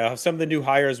idea of some of the new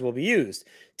hires will be used.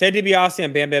 Ted DiBiase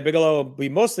and Bam Bam Bigelow will be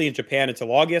mostly in Japan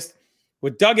until August.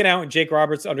 With Duggan out and Jake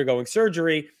Roberts undergoing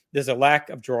surgery, there's a lack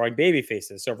of drawing baby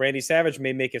faces. So Randy Savage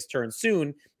may make his turn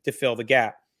soon to fill the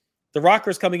gap. The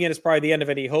Rockers coming in is probably the end of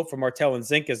any hope for Martel and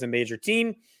Zink as a major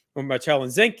team. When Martel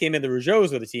and Zink came in, the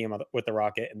Rougeaus were the team with the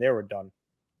Rocket, and they were done.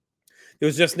 It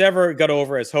was just never got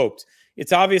over as hoped.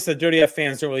 It's obvious that WWF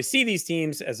fans don't really see these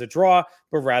teams as a draw,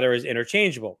 but rather as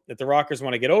interchangeable. If the Rockers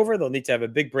want to get over, they'll need to have a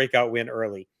big breakout win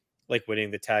early, like winning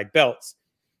the tag belts.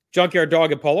 Junkyard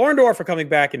Dog and Paul Orndorff are coming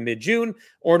back in mid-June.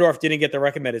 Orndorff didn't get the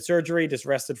recommended surgery, just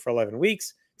rested for 11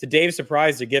 weeks. To Dave's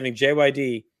surprise, they're giving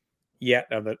JYD yet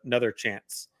another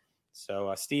chance.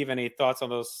 So, Steve, any thoughts on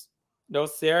those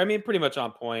notes there? I mean, pretty much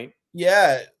on point.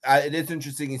 Yeah, it is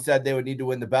interesting. He said they would need to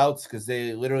win the belts because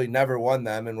they literally never won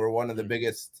them and were one of the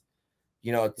biggest,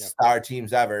 star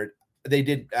teams ever. They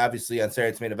did, obviously, on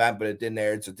Saturday's Main Event, but it didn't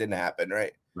air, so it didn't happen,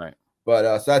 right? Right.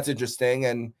 But so that's interesting.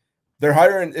 And they're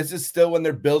hiring. This is still when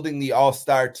they're building the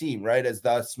all-star team, right? As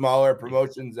the smaller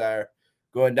promotions are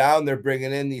going down, they're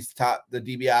bringing in the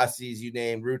DiBiase's, you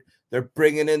named, Root. They're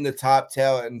bringing in the top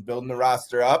talent and building the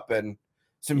roster up and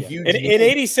some huge. In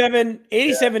 87,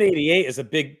 88 is a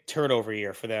big turnover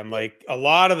year for them. Like a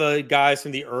lot of the guys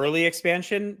from the early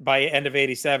expansion by end of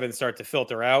 87 start to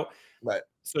filter out. Right.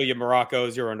 So your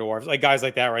Moroccos, your Orndorffs, like guys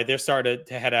like that, right? They're starting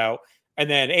to head out. And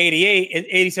then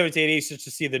 87 to 88 just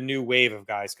to see the new wave of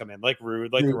guys come in, like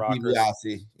Rude, like the Rockers,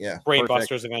 Brain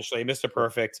Busters eventually, Mr.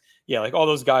 Perfect. Yeah, like all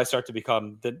those guys start to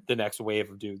become the next wave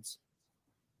of dudes.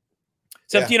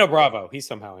 Except Dino Bravo, he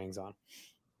somehow hangs on.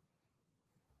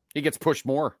 He gets pushed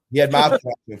more. He had mouth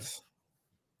practice.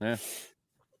 Yeah.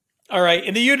 All right.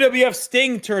 In the UWF,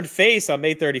 Sting turned face on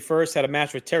May 31st, had a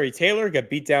match with Terry Taylor, got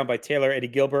beat down by Taylor, Eddie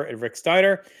Gilbert, and Rick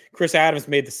Steiner. Chris Adams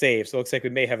made the save, so it looks like we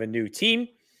may have a new team.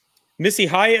 Missy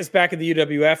Hyatt is back in the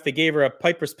UWF. They gave her a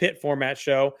Piper's Pit format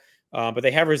show, but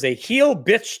they have her as a heel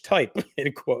bitch type,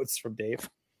 in quotes from Dave.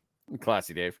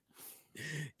 Classy, Dave.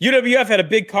 UWF had a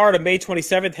big card on May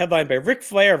 27th, headlined by Ric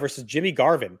Flair versus Jimmy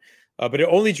Garvin, but it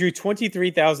only drew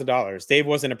 $23,000. Dave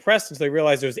wasn't impressed until he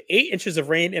realized there was 8 inches of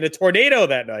rain and a tornado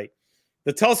that night.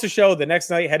 The Tulsa show the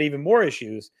next night had even more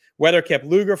issues. Weather kept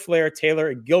Luger, Flair, Taylor,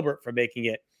 and Gilbert from making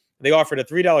it. They offered a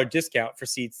 $3 discount for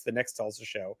seats the next Tulsa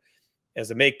show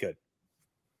as a make good.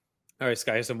 All right,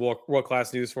 Sky, here's some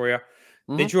world-class news for you.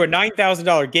 Mm-hmm. They drew a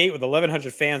 $9,000 gate with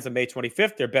 1,100 fans on May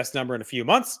 25th, their best number in a few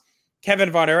months. Kevin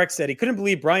Von Erich said he couldn't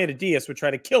believe Brian Adias would try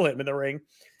to kill him in the ring.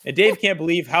 And Dave can't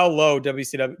believe how low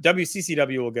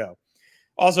WCCW will go.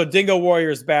 Also, Dingo Warrior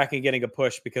is back and getting a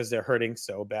push because they're hurting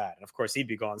so bad. And of course, he'd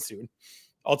be gone soon.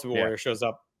 Ultimate Warrior shows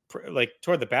up like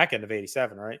toward the back end of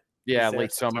 87, right? Yeah,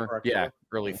 late summer. Yeah,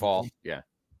 early fall. Yeah.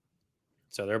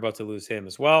 So they're about to lose him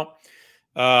as well.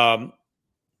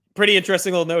 Pretty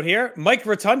interesting little note here. Mike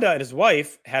Rotunda and his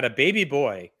wife had a baby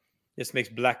boy. This makes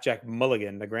Blackjack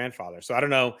Mulligan the grandfather. So I don't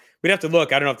know. We'd have to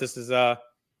look. I don't know if this is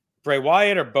Bray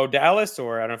Wyatt or Bo Dallas,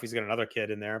 or I don't know if he's got another kid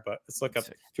in there, but let's look up.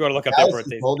 If you want to look up their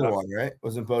birthdays. Older one, right?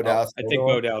 Wasn't Bo Dallas? I think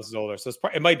Bo Dallas is older, so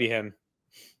it might be him.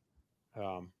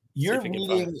 You're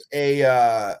reading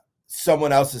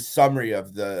someone else's summary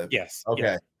of the. Yes. Okay.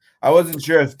 Yes. I wasn't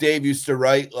sure if Dave used to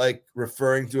write like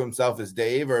referring to himself as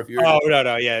Dave, or if you're. Oh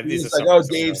no, yeah. He's like, oh,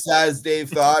 Dave says,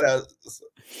 Dave thought.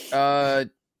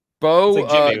 Bo. Like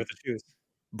Jimmy with the shoes.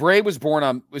 Bray was born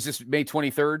on. Was this May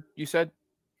 23rd? You said.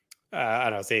 I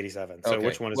don't know. It's 87. So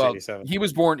which one is 87? He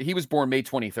was born May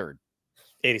 23rd.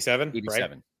 87.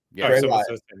 87. Right? Yeah. Right,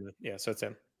 so it's him. Yeah. So it's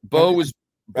him. Bo was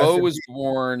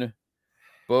born.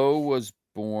 Hold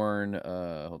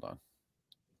on.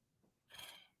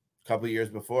 A couple of years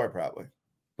before, probably.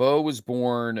 Bo was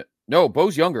born. No,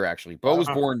 Bo's younger actually. Bo was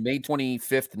born May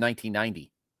 25th,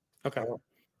 1990. Okay. All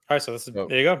right. So this is there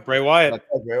you go. Bray Wyatt.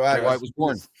 Bray Wyatt was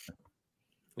born.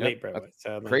 Late Bray Wyatt.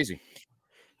 Sadly. Crazy.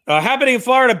 Happening in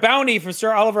Florida, bounty from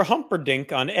Sir Oliver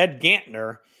Humperdinck on Ed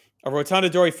Gantner. A Rotunda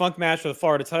Dory Funk match for the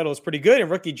Florida title is pretty good, and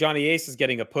rookie Johnny Ace is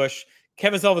getting a push.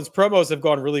 Kevin Sullivan's promos have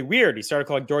gone really weird. He started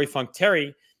calling Dory Funk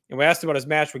Terry, and we asked about his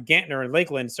match with Gantner in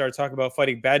Lakeland and started talking about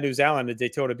fighting Bad News Allen at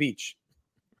Daytona Beach.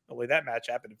 Only that match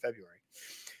happened in February.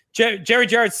 Jerry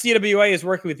Jarrett's CWA is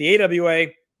working with the AWA.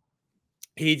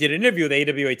 He did an interview with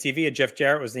AWA TV, and Jeff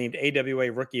Jarrett was named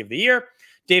AWA Rookie of the Year.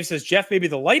 Dave says Jeff may be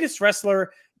the lightest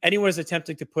wrestler anyone is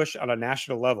attempting to push on a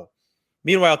national level.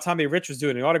 Meanwhile, Tommy Rich was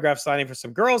doing an autograph signing for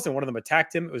some girls, and one of them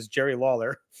attacked him. It was Jerry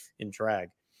Lawler in drag.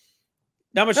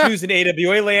 Not much news in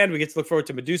AWA land. We get to look forward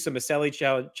to Medusa Maselli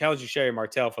challenging Sherry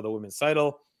Martel for the women's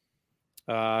title.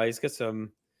 He's got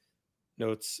some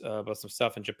notes about some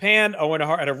stuff in Japan. Owen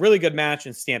Hart had a really good match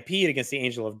in Stampede against the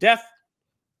Angel of Death.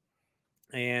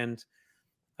 And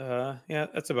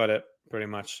that's about it pretty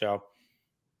much. So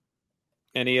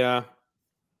any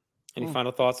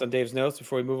final thoughts on Dave's notes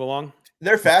before we move along?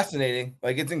 They're fascinating.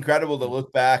 Like, it's incredible to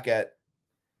look back at,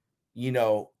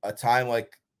 a time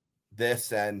like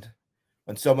this and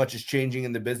when so much is changing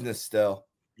in the business still.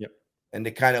 Yep. And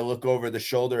to kind of look over the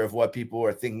shoulder of what people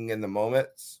are thinking in the moment.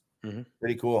 Mm-hmm.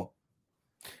 Pretty cool.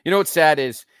 You know what's sad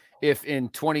is if in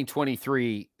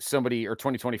 2023 somebody or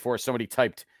 2024 somebody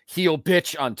typed heel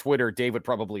bitch on Twitter, Dave would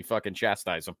probably fucking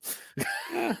chastise him.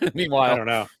 Meanwhile, I don't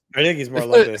know. I think he's more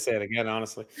likely to say it again,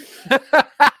 honestly.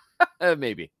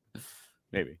 Maybe.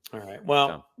 All right.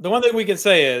 Well, the one thing we can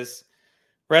say is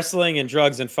wrestling and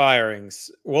drugs and firings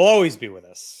will always be with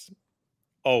us.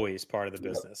 Always part of the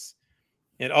business.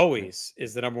 And always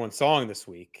is the number one song this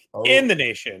week in the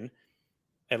nation.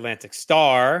 Atlantic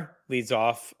Star leads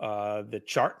off the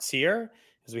charts here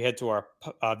as we head to our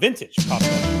vintage pop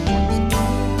culture.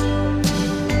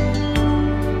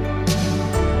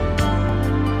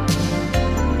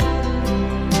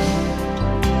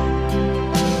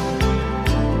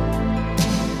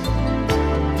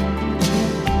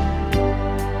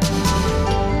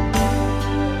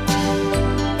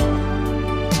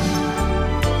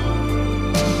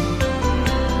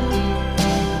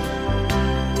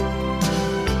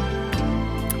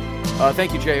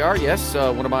 Thank you, JR. Yes,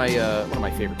 one of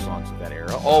my favorite songs of that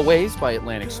era. Always by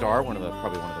Atlantic Star,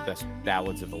 probably one of the best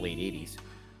ballads of the late 80s.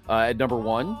 At number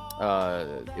one,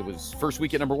 it was first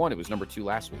week at number one. It was number 2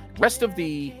 last week. Rest of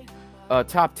the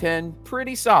top 10,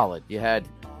 pretty solid. You had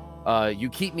You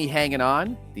Keep Me Hanging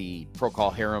On, the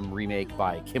Procol Harum remake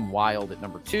by Kim Wilde at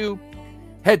number 2.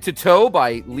 Head to Toe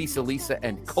by Lisa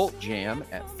and Cult Jam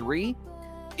at 3.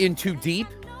 In Too Deep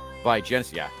by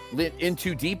Genesis. Yeah. In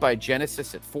Too Deep by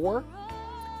Genesis at 4.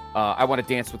 I Want to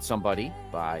Dance with Somebody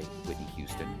by Whitney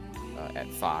Houston at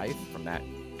 5 from that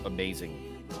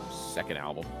amazing second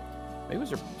album. Maybe it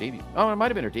was her debut. Oh, it might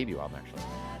have been her debut album, actually.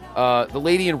 The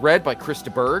Lady in Red by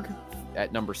Krista Berg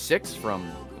at number 6 from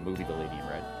the movie The Lady in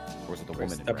Red. Or was it The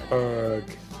Woman in Red?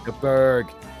 The Berg.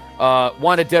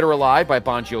 Wanted Dead or Alive by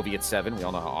Bon Jovi at 7. We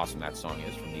all know how awesome that song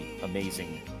is from the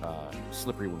amazing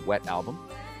Slippery When Wet album.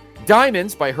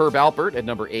 Diamonds by Herb Alpert at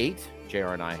number 8. JR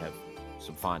and I have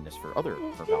some fondness for other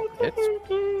Herb Alpert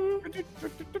hits.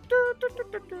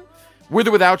 With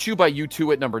or Without You by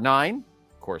U2 at number 9.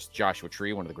 Of course, Joshua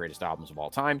Tree, one of the greatest albums of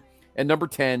all time. And number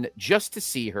 10, Just to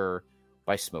See Her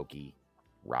by Smokey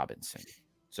Robinson.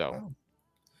 So,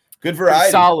 good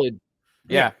variety. Solid.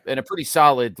 Yeah, and a pretty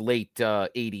solid late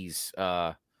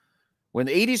 80s. When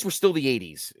the 80s were still the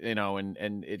 80s, you know, and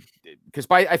it because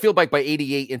I feel like by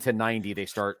 88 into 90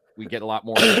 we get a lot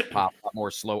more pop, a lot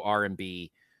more slow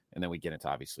R&B, and then we get into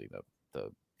obviously the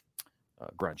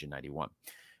grunge in 91.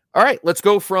 All right, let's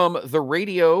go from the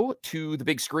radio to the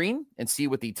big screen and see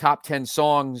what the top 10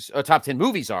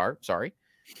 movies are. Sorry.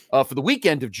 For the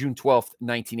weekend of June 12th,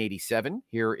 1987,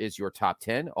 here is your top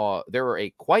 10. There are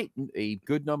quite a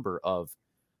good number of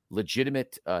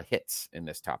legitimate hits in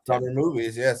this top 10. Summer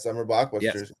movies, summer blockbusters.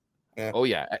 Yes. Yeah. Oh,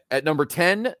 yeah. At number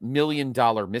 10, $1 Million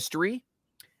Mystery.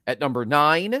 At number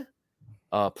 9,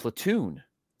 Platoon,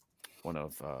 one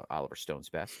of Oliver Stone's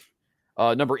best.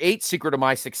 Number 8, Secret of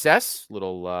My Success,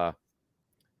 little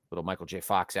Michael J.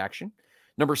 Fox action.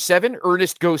 Number 7,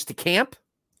 Ernest Goes to Camp.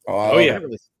 Oh yeah.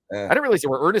 I didn't realize there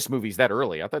were Ernest movies that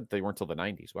early. I thought they weren't until the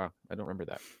 90s. Wow, I don't remember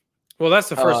that. Well, that's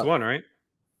the first one, right?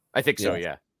 I think so,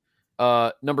 yeah.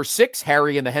 Number 6,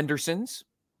 Harry and the Hendersons,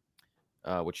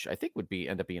 which I think would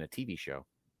end up being a TV show,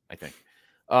 I think.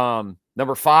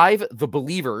 Number 5, The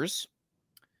Believers.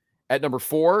 At number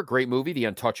 4, great movie, The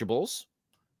Untouchables.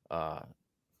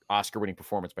 Oscar-winning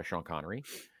performance by Sean Connery.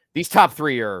 These top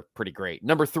 3 are pretty great.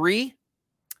 Number 3,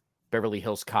 Beverly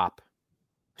Hills Cop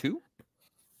 2.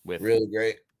 With really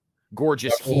great.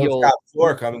 Gorgeous heel. Cop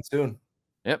 4 coming soon.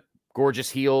 Yep. Gorgeous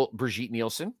heel Brigitte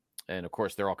Nielsen. And of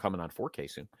course, they're all coming on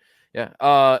 4K soon.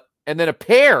 Yeah. And then a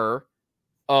pair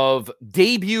of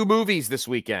debut movies this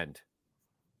weekend.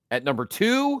 At number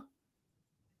 2,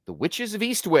 The Witches of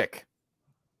Eastwick.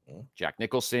 Jack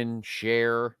Nicholson,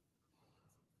 Cher,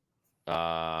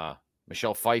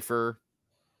 Michelle Pfeiffer.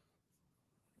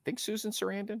 I think Susan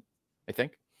Sarandon. I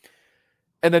think.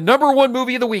 And the number 1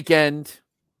 movie of the weekend,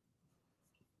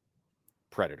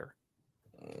 Predator.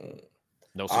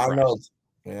 No surprise. Arnold.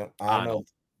 Yeah,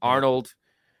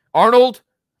 Arnold.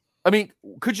 I mean,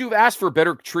 could you have asked for a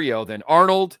better trio than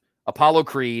Arnold, Apollo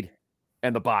Creed,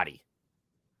 and The Body?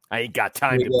 I ain't got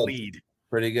time to bleed.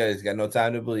 Pretty good. He's got no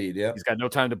time to bleed. Yeah. He's got no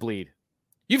time to bleed.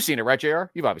 You've seen it, right, JR?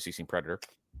 You've obviously seen Predator.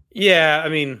 Yeah, I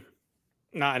mean,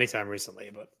 not anytime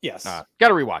recently, but yes. Got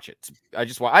to rewatch it. I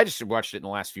just watched it in the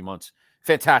last few months.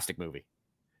 Fantastic movie.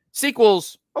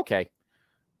 Sequels, okay,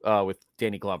 with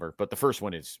Danny Glover, but the first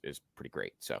one is pretty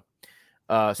great. So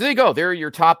there you go. There are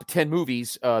your top 10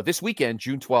 movies this weekend,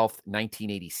 June 12th,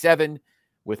 1987,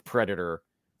 with Predator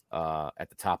at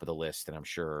the top of the list. And I'm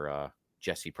sure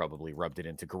Jesse probably rubbed it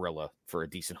into Gorilla for a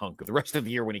decent hunk of the rest of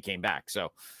the year when he came back.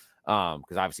 So,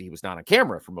 because obviously he was not on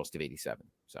camera for most of 87.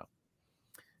 So,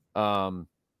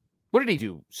 what did he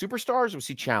do? Superstars or was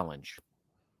he Challenge?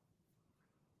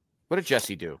 What did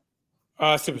Jesse do?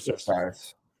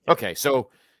 Superstars. Okay, so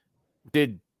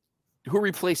who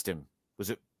replaced him? Was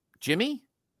it Jimmy?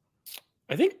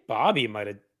 I think Bobby might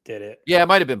have did it. Yeah, it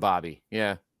might have been Bobby.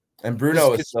 Yeah. And Bruno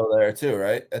was still there too,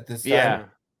 right? At this time.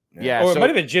 Yeah. Or it might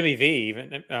have been Jimmy V,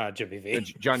 even Jimmy V.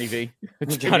 Johnny V.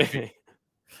 Johnny V.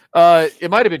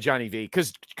 It might have been Johnny V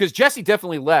because Jesse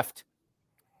definitely left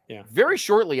very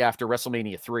shortly after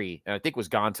WrestleMania 3, and I think was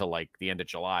gone till like the end of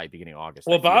July, beginning of August.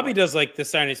 Well, Bobby does like the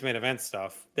Saturday's Main Event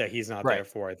stuff that he's not there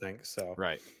for, I think. So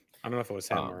right. I don't know if it was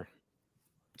him or.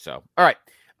 So all right.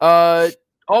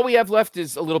 All we have left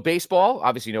is a little baseball.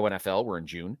 Obviously, no NFL. We're in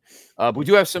June. But we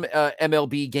do have some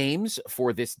MLB games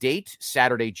for this date,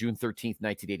 Saturday, June 13th,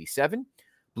 1987.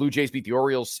 Blue Jays beat the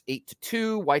Orioles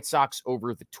 8-2. White Sox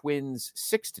over the Twins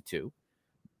 6-2.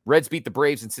 Reds beat the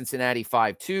Braves in Cincinnati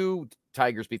 5-2.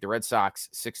 Tigers beat the Red Sox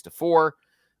 6-4.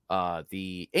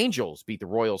 The Angels beat the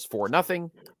Royals 4-0.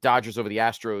 Dodgers over the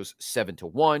Astros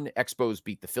 7-1. Expos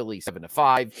beat the Phillies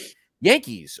 7-5.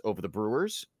 Yankees over the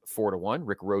Brewers 4-1.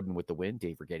 Rick Rhoden with the win.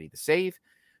 Dave Righetti the save.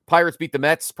 Pirates beat the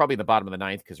Mets probably in the bottom of the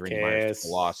ninth because Randy Myers took the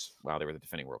loss. Wow, they were the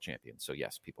defending world champions. So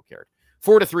yes, people cared.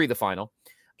 4-3 the final.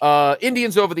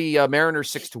 Indians over the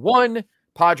Mariners 6-1.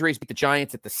 Padres beat the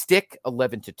Giants at the Stick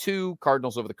 11-2.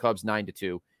 Cardinals over the Cubs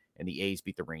 9-2. and the A's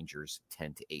beat the Rangers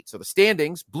 10-8. So the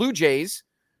standings, Blue Jays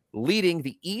leading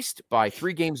the East by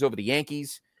 3 games over the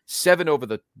Yankees, 7 over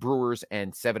the Brewers,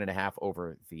 and 7.5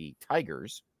 over the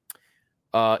Tigers.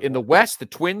 In the West, the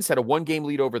Twins had a 1-game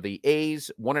lead over the A's,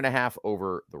 1.5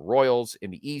 over the Royals.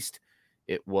 In the East,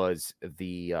 it was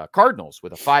the Cardinals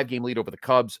with a 5-game lead over the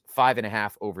Cubs,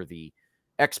 5.5 over the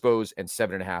Expos, and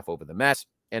 7.5 over the Mets.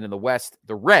 And in the West,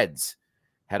 the Reds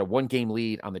had a 1-game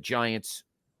lead on the Giants,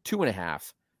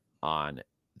 2.5 on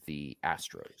the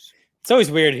Astros. It's always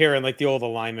weird hearing like the old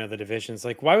alignment of the divisions.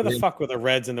 Like, why the fuck were the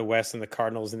Reds in the West and the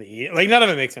Cardinals in the East? Like, none of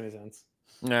it makes any sense.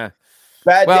 Nah.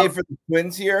 Bad day for the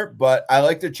Twins here, but I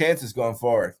like their chances going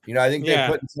forward. I think they're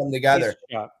putting something together.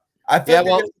 I feel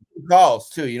like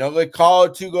calls too. Like call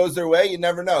 2 goes their way. You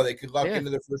never know. They could luck into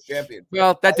their first champion.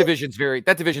 Well, that division's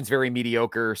very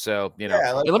mediocre. So let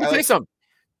me tell you something.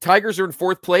 Tigers are in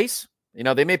 4th place.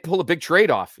 They may pull a big trade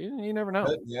off. You never know.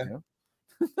 Yeah.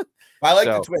 I like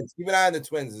the Twins. Keep an eye on the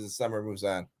Twins as the summer moves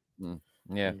on.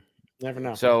 Yeah. Never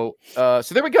know. So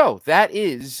there we go. That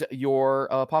is your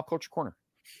Pop Culture Corner.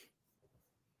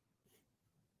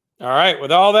 All right.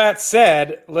 With all that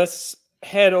said, let's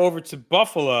head over to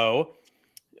Buffalo,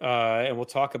 and we'll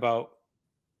talk about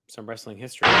some wrestling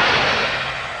history.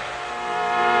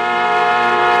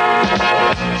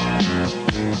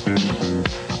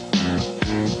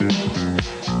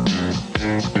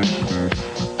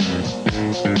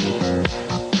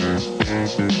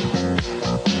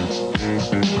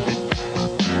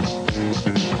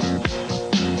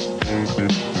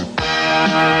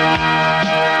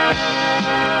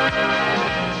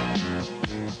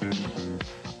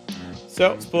 So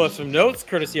let's pull up some notes,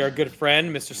 courtesy of our good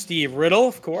friend, Mr. Steve Riddle,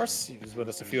 of course. He was with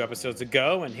us a few episodes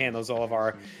ago and handles all of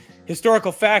our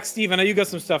historical facts. Steve, I know you got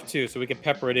some stuff too, so we can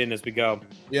pepper it in as we go.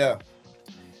 Yeah.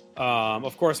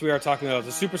 Of course, we are talking about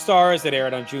the Superstars that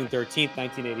aired on June 13th,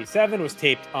 1987, was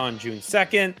taped on June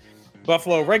 2nd.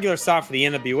 Buffalo, regular stop for the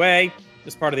NWA,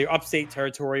 was part of the upstate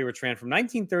territory, which ran from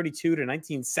 1932 to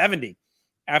 1970.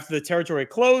 After the territory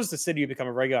closed, the city would become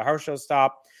a regular house show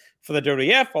stop for the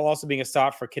WWF, while also being a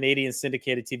stop for Canadian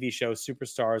syndicated TV show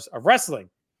Superstars of Wrestling.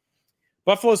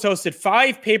 Buffalo's hosted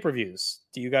 5 pay-per-views.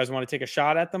 Do you guys want to take a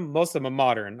shot at them? Most of them are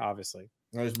modern, obviously.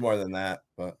 There's more than that,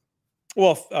 but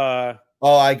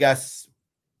I guess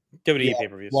WWE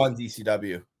pay-per-views. 1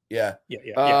 DCW. Yeah.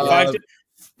 Yeah.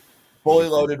 Fully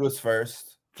Loaded was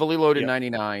first. Fully Loaded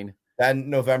 99. Then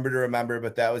November to Remember,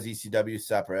 but that was ECW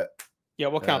separate. Yeah,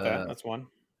 we'll count that. That's one.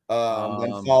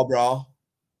 Then Fall Brawl.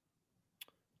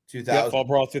 2000. Yep, Fall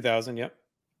Brawl 2000, yep.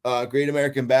 Great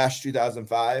American Bash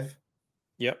 2005.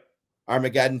 Yep.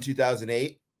 Armageddon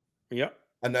 2008. Yep.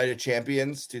 A Night of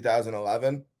Champions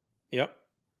 2011. Yep.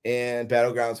 And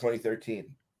Battleground 2013.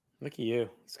 Look at you.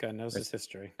 This guy knows his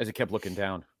history. As it kept looking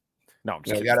down. No, I'm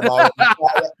just kidding. Got them all.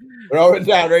 We're all written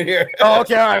down right here. Oh,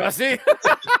 okay. All right. Let's see.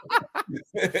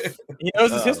 He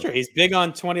knows his history. He's big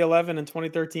on 2011 and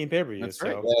 2013 pay-per-views. That's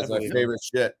right. That's my favorite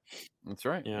shit. That's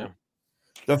right. Yeah.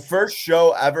 The first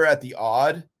show ever at the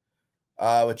Odd,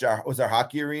 which was our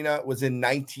hockey arena, was in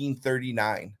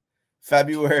 1939.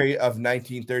 February of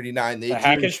 1939.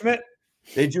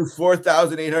 They drew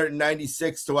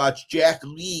 4,896 to watch Jack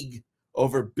League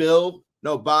over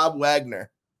Bob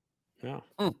Wagner. Yeah.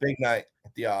 Big night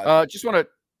at the Odd. Just want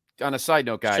to, on a side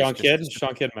note, guys.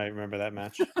 Sean Kidd might remember that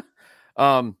match.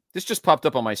 This just popped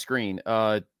up on my screen.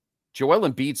 Joel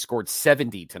Embiid scored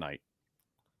 70 tonight.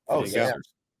 Oh, yeah.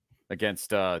 Against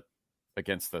the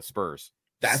Spurs.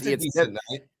 That's a decent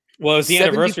night. Well, it was the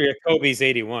anniversary of Kobe's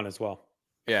 81 as well.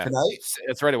 Yeah. Tonight?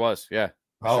 That's right, it was. Yeah.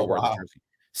 Oh, wow.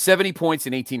 70 points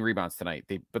and 18 rebounds tonight.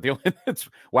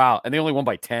 Wow. And they only won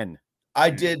by 10. I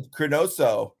did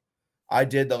Cronoso. I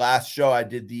did the last show. I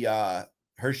did the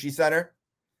Hershey Center.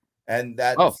 And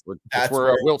that's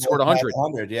where Wilt scored 100.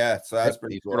 100, yeah. So that's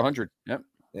pretty cool. 100. Yep.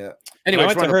 Yeah. Anyway, I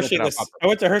went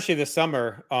to Hershey this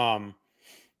summer.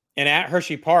 And at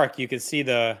Hershey Park, you can see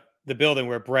the building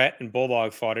where Brett and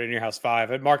Bulldog fought at In Your House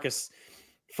 5. And Marcus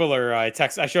Fuller, I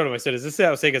showed him. I said, "Is this it?"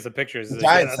 I was taking some pictures. The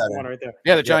Giant Center. The one right there.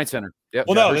 Yeah, the Giant Center. Yep.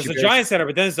 Well, no, there's a Giant Center,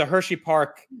 but then there's the Hershey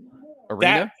Park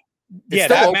arena.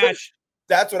 That match.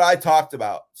 That's what I talked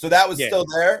about. So that was still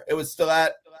there. It was still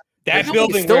at that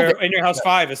building where In Your House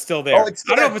 5 is still there. Oh, it's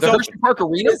I don't know if it's the Hershey Park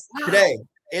Arena today.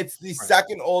 It's the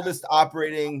second oldest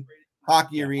operating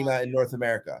hockey arena in North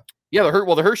America. Yeah,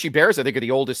 the Hershey Bears, I think, are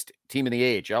the oldest team in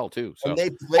the AHL too. So and they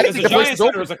the Giant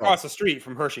Center is across the street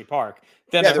from Hershey Park.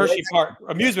 Then the Hershey Park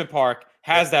amusement park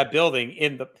has that building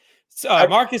in the.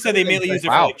 Marcus said they mainly use it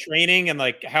for like training and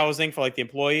like housing for like the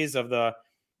employees of the,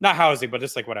 not housing, but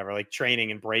just like whatever, like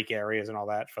training and break areas and all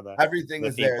that for the. Everything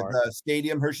is there. Park. The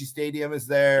stadium, Hershey Stadium, is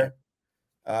there.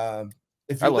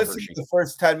 if you listen to the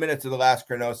first 10 minutes of the last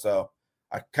Cronoso,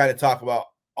 I kind of talk about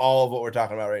all of what we're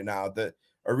talking about right now, the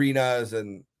arenas,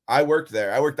 and I worked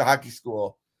there. I worked the hockey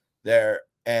school there,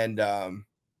 and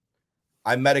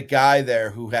I met a guy there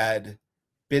who had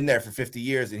been there for 50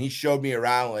 years, and he showed me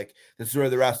around, like, this is where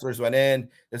the wrestlers went in.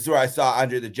 This is where I saw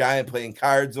Andre the Giant playing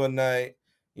cards one night.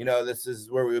 You know, this is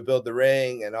where we would build the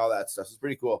ring and all that stuff. It's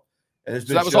pretty cool. And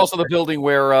so that was also the building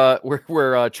where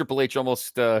Triple H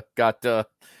almost got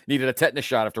needed a tetanus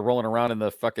shot after rolling around in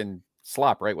the fucking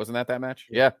slop, right? Wasn't that match?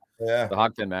 Yeah. The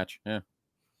hog tin match. Yeah.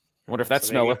 I wonder if that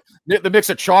smell the mix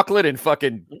of chocolate and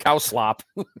fucking cow slop.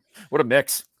 What a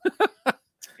mix. All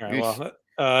right, well,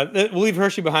 we'll leave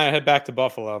Hershey behind and head back to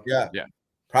Buffalo. Yeah.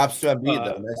 Props to Embiid,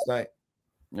 though. Nice night.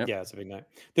 Yep. Yeah, it's a big night.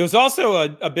 There was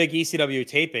also a big ECW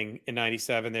taping in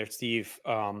 '97 there, Steve.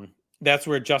 That's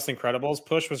where Just Incredible's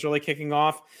push was really kicking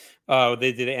off.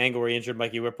 They did an angle where he injured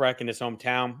Mikey Whipwreck in his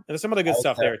hometown. And there's some other good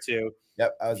stuff there too.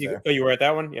 Yep, I was there. Oh, you were at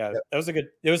that one? Yeah, yep. That was a good.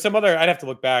 There was some other. I'd have to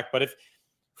look back, but if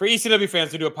for ECW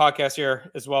fans, we do a podcast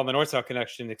here as well in the North South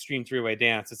Connection, Extreme Three-Way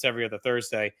Dance. It's every other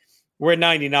Thursday. We're at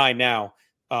 99 now,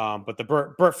 but the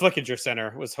Burt Flickinger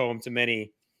Center was home to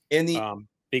many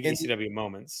big ECW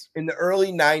moments. In the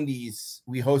early 90s,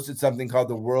 we hosted something called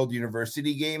the World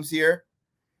University Games here.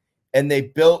 And they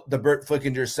built the Burt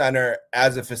Flickinger Center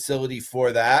as a facility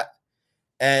for that.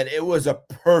 And it was a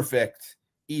perfect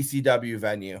ECW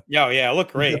venue. Yeah, it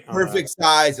looked great. Perfect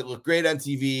size. It looked great on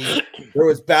TV. There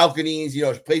was balconies,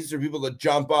 places for people to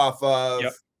jump off of.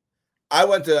 Yep. I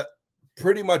went to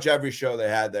pretty much every show they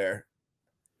had there.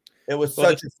 It was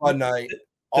such a fun night.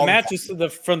 The matches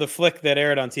from the flick that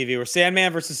aired on TV were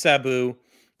Sandman versus Sabu.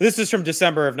 This is from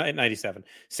December of 97.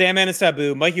 Sandman and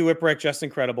Sabu, Mikey Whipwreck, Just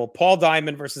Incredible, Paul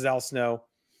Diamond versus Al Snow,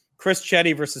 Chris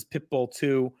Chetty versus Pitbull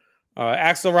 2,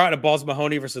 Axelrod and Balls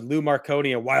Mahoney versus Lou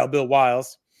Marconi and Wild Bill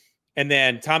Wiles, and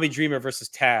then Tommy Dreamer versus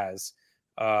Taz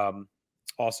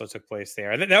also took place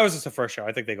there. That was just the first show.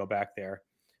 I think they go back there.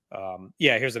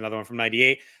 Here's another one from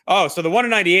 98. Oh, so the one in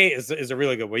 98 is a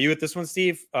really good one. Were you at this one,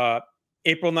 Steve?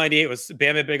 April 98 was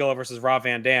Bam Bam Bigelow versus Rob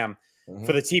Van Dam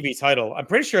for the TV title. I'm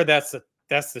pretty sure that's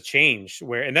the change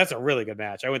and that's a really good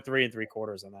match. I went 3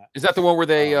 3/4 on that. Is that the one where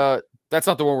they that's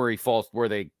not the one where he falls, where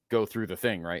they go through the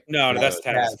thing, right? No, that's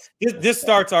Taz. This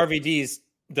starts RVD's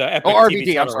the epic RVD.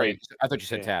 TV I'm sorry. I thought you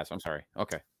said Taz. I'm sorry.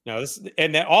 Okay. No,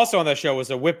 and then also on that show was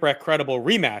a Whipwreck Credible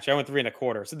rematch. I went 3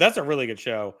 1/4. So that's a really good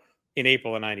show in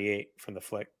April of 98 from the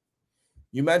flick.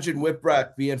 You mentioned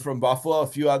Whipwreck being from Buffalo, a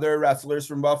few other wrestlers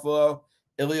from Buffalo.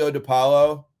 Ilio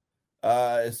DiPaolo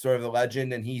is sort of the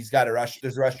legend, and he's got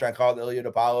there's a restaurant called Ilio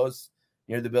DiPaolo's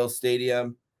near the Bills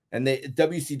Stadium. And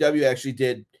WCW actually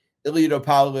did Ilio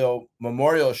DiPaolo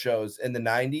memorial shows in the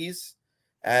 90s.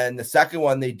 And the second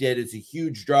one they did is a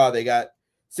huge draw. They got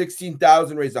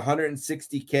 16,000, raised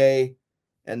 160K,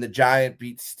 and the Giant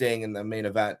beat Sting in the main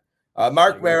event.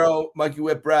 Mark Merrow, Mikey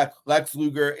Whipwreck, Lex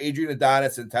Luger, Adrian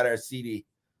Adonis, and Ted Arcidi,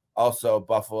 also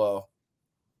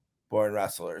Buffalo-born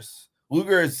wrestlers.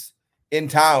 Luger's in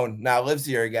town now, lives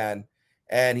here again,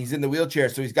 and he's in the wheelchair,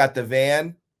 so he's got the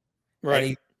van,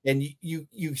 right? And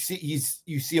you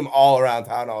see him all around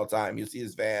town all the time. You see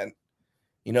his van,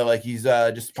 like he's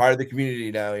just part of the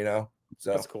community now.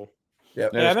 So that's cool. Yeah,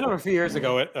 I met him a few years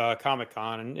ago at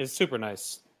Comic-Con, and it's super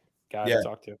nice guy to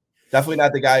talk to. Definitely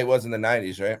not the guy he was in the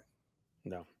 90s, right?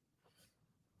 No.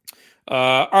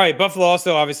 All right, Buffalo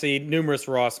also obviously numerous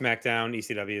Raw, SmackDown,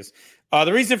 ECWs.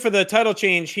 The reason for the title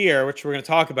change here, which we're going to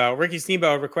talk about, Ricky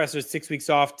Steamboat requested 6 weeks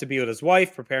off to be with his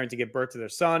wife, preparing to give birth to their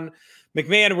son.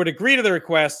 McMahon would agree to the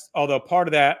request, although part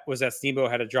of that was that Steamboat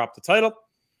had to drop the title.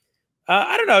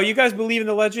 I don't know. You guys believe in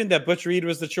the legend that Butch Reed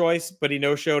was the choice, but he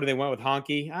no-showed and they went with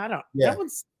Honky? I don't. Yeah.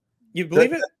 You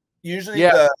believe it? Usually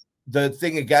the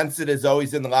thing against it is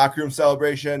always in the locker room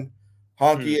celebration.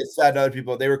 Honky has said to other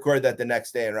people, they recorded that the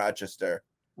next day in Rochester.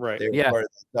 Right. Yeah.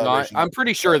 No, I'm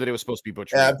pretty sure that it was supposed to be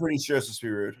Butch Reed. Yeah, I'm pretty sure it's supposed to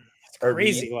be Rude. It's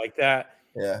crazy like that.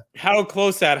 Yeah. How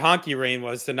close that Honky reign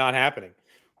was to not happening.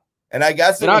 And I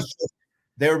guess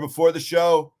they were before the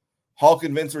show. Hulk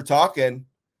and Vince were talking.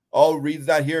 Oh, Reed's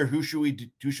not here. Who should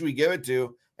we give it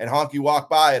to? And Honky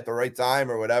walked by at the right time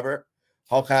or whatever.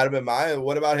 Hulk had him in mind.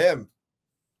 What about him?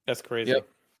 That's crazy. Yep.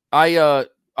 I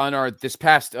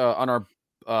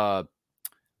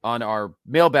on our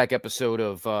mailbag episode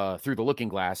of Through the Looking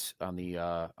Glass on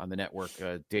the network,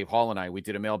 Dave Hall and I, we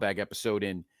did a mailbag episode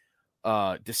in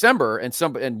December,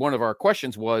 and one of our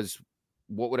questions was,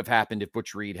 what would have happened if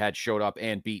Butch Reed had showed up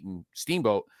and beaten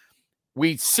Steamboat?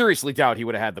 We seriously doubt he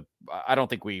would have had I don't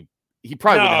think he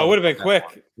probably it would have been quick.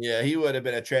 One. Yeah, he would have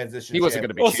been a transition. He wasn't going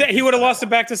to be. Well, he would have lost it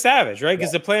back to Savage, right?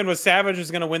 Because the plan was Savage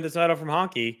was going to win the title from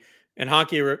Honky, and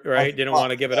Honky didn't want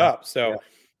to give it up. So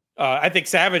I think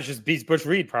Savage just beats Butch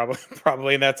Reed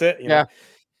probably, and that's it. You know?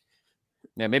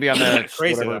 Yeah, maybe on the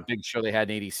Crazy, whatever big show they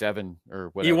had in '87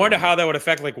 or whatever. You wonder how that would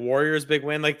affect like Warriors' big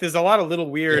win. Like, there's a lot of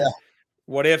little weird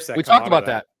what ifs. We talked about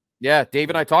that. Yeah, Dave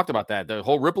and I talked about that. The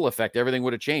whole ripple effect, everything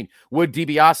would have changed. Would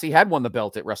DiBiase had won the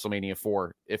belt at WrestleMania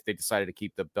 4 if they decided to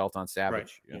keep the belt on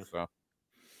Savage? Right. So,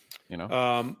 you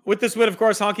know, with this win, of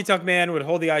course, Honky Tonk Man would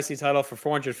hold the IC title for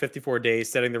 454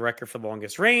 days, setting the record for the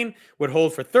longest reign. Would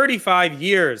hold for 35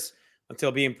 years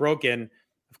until being broken,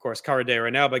 of course, current day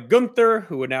right now by Gunther,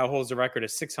 who now holds the record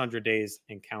of 600 days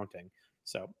and counting.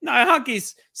 So,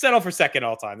 Honky's settled for second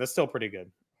all time. That's still pretty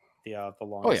good. The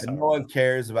longest. No one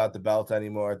cares about the belt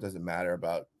anymore. It doesn't matter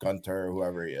about Gunther or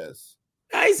whoever he is.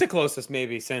 He's the closest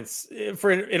maybe since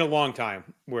in a long time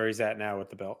where he's at now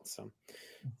with the belt. So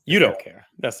you don't care.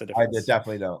 That's the difference. I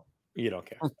definitely don't. You don't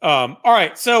care. All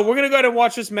right. So we're going to go ahead and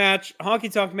watch this match.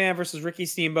 Honky Tonk Man versus Ricky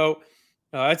Steamboat.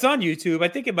 It's on YouTube. I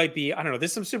think it might be, I don't know.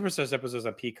 There's some Superstars episodes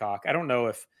on Peacock. I don't know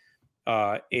if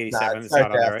 87 is not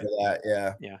on there.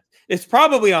 Right? Yeah. It's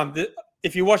probably on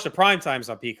if you watch the prime times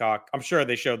on Peacock, I'm sure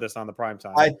they showed this on the prime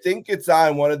time. I think it's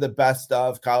on one of the best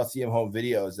of Coliseum home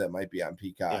videos that might be on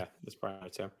Peacock. Yeah, that's probably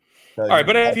right too. All right,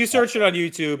 but if you search it on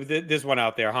YouTube, there's one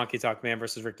out there, Honky Tonk Man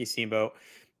versus Ricky Steamboat.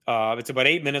 It's about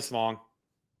 8 minutes long.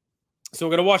 So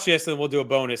we're going to watch this, and we'll do a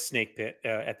bonus snake pit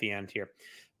at the end here.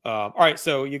 All right,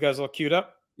 so you guys all queued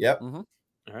up? Yep. Mm-hmm. All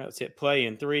right, let's hit play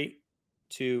in 3,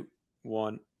 2,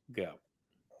 1, go.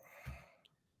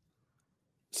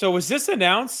 So was this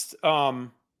announced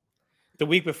the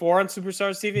week before on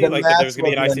Superstars TV? Like that there was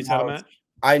going to be an IC title match?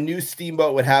 I knew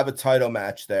Steamboat would have a title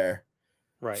match there.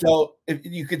 Right. So if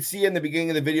you could see in the beginning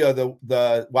of the video,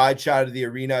 the wide shot of the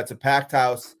arena, it's a packed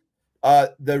house.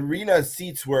 The arena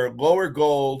seats were lower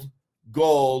gold,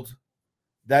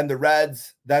 then the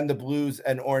reds, then the blues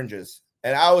and oranges.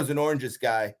 And I was an oranges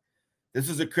guy. This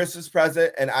was a Christmas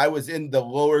present, and I was in the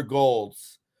lower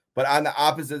golds. But on the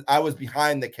opposite, I was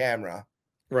behind the camera.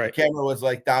 Right. The camera was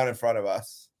like down in front of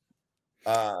us.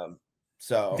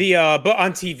 So but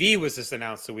on TV was this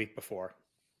announced the week before?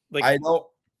 Like I don't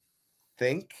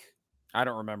think. I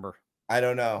don't remember. I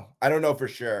don't know. I don't know for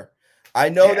sure. I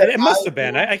know that it must have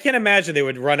been. I can't imagine they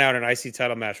would run out an IC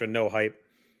title match with no hype.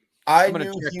 I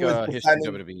knew he was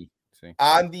defending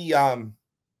on the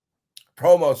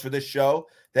promos for this show.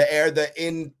 That air the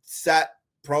in-set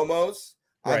promos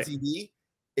on TV.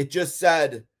 It just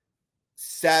said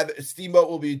Steamboat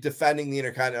will be defending the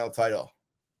Intercontinental title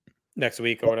next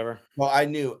week or whatever. Well, I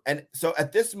knew. And so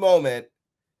at this moment,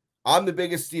 I'm the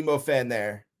biggest Steamboat fan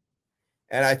there.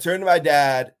 And I turned to my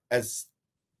dad as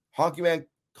Honky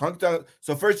Tonk.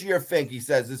 So first you hear Fink, he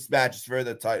says this match is for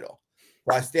the title.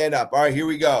 So I stand up. All right, here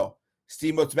we go.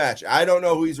 Steamboat's match. I don't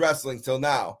know who he's wrestling till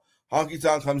now. Honky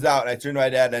Tonk comes out, and I turn to my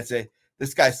dad and I say,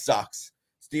 this guy sucks.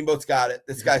 Steamboat's got it.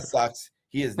 This guy sucks.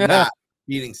 He is not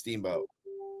beating Steamboat.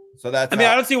 So that's. I mean,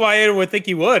 I don't see why anyone would think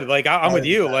he would. Like, I'm with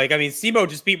you. Like, I mean, Steamboat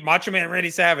just beat Macho Man Randy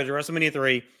Savage at WrestleMania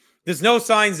 3. There's no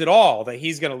signs at all that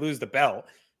he's going to lose the belt,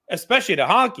 especially to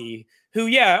Honky, who,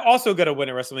 also going to win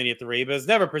at WrestleMania 3, but has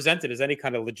never presented as any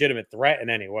kind of legitimate threat in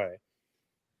any way.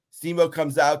 Steamboat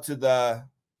comes out to the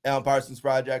Alan Parsons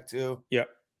Project too. Yep.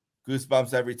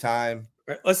 Goosebumps every time.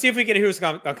 Right, let's see if we can hear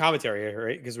some commentary here,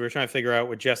 right? Because we were trying to figure out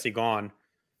with Jesse gone,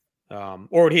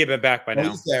 or would he have been back by now?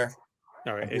 He's there.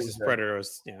 All right, it's Predator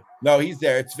was No, he's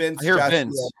there. It's Vince. I hear Jesse,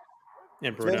 Vince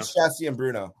and Bruno. Vince, Jesse, and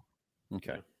Bruno.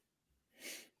 Okay.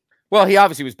 Well, he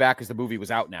obviously was back because the movie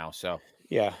was out now, so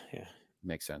yeah,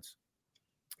 makes sense.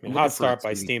 I mean, hot start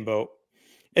by Steamboat.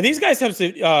 And these guys have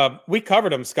to, we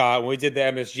covered them, Scott, when we did the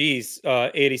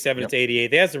MSGs, 87 to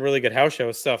 88. They had some really good house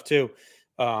show stuff, too.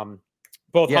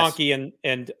 Both Honky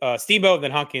and Steamboat, and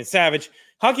then Honky and Savage.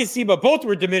 Honky and Steamboat both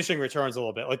were diminishing returns a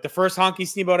little bit. Like the first Honky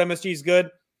Steamboat MSG is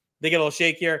good. They get a little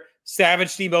shakier. Savage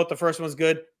Steamboat, the first one's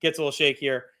good. Gets a little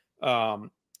shakier.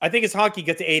 I think as Honky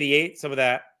gets to 88, some of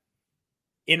that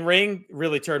in-ring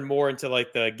really turned more into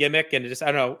like the gimmick. And just,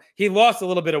 I don't know, he lost a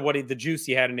little bit of the juice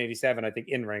he had in 87, I think,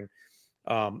 in-ring.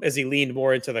 As he leaned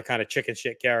more into the kind of chicken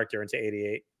shit character into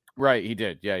 88. Right, he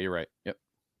did. Yeah, you're right. Yep.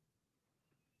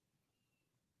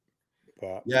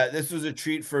 But, yeah, this was a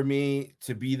treat for me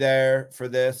to be there for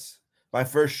this. My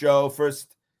first show,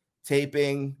 first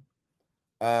taping.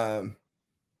 And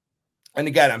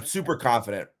again, I'm super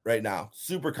confident right now.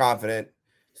 Super confident.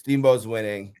 Steamboat's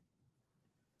winning.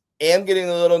 Am getting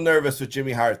a little nervous with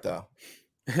Jimmy Hart, though.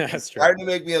 That's true. Starting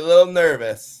to make me a little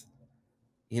nervous,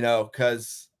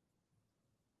 because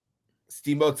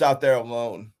Steamboat's out there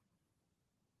alone.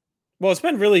 Well, it's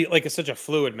been really like such a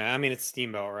fluid, man. I mean, it's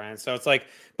Steamboat, right? So it's like,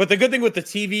 but the good thing with the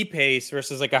TV pace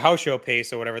versus like a house show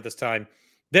pace or whatever at this time,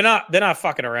 they're not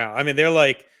fucking around. I mean, they're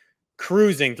like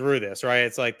cruising through this, right?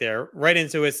 It's like they're right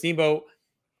into it. Steamboat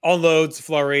unloads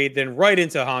Flurry, then right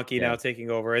into Honky now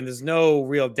taking over, and there's no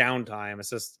real downtime.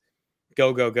 It's just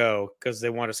go because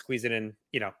they want to squeeze it in,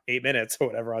 8 minutes or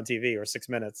whatever on TV or 6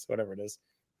 minutes, whatever it is.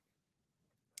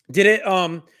 Did it?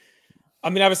 I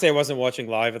mean, obviously, I wasn't watching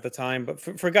live at the time, but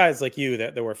for guys like you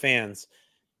that were fans,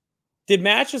 did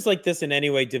matches like this in any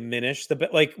way diminish the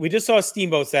bit? Like we just saw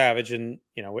Steamboat Savage, and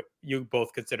what you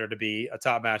both consider to be a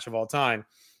top match of all time.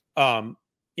 Right?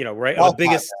 The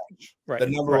biggest, right? The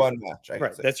number one match,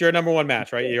 right? That's your number one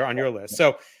match, right? You're on your list.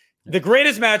 So the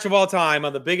greatest match of all time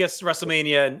on the biggest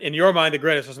WrestleMania, in your mind, the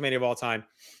greatest WrestleMania of all time.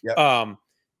 Yep.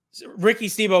 Ricky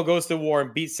Steamboat goes to war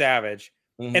and beats Savage.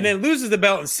 And then loses the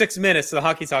belt in 6 minutes to the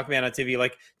Honky Tonk Man on TV.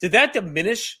 Like, did that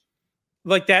diminish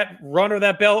like that run or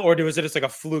that belt, or was it just like a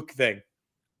fluke thing?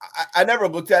 I never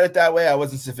looked at it that way. I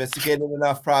wasn't sophisticated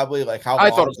enough, probably. Like how I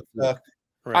long thought it took.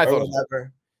 Right. I thought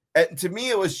whatever. And to me,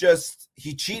 it was just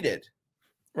he cheated.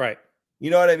 Right.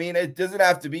 You know what I mean? It doesn't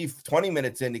have to be 20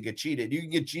 minutes in to get cheated. You can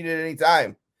get cheated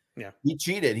anytime. Yeah. He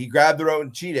cheated. He grabbed the rope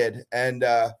and cheated. And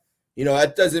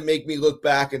that doesn't make me look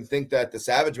back and think that the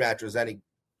Savage match was any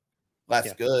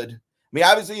less good. I mean,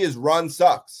 obviously his run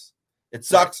sucks. It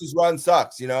sucks. His run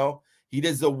sucks. He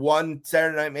does the one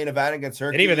Saturday Night Main Event against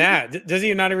Hercules. And even that, does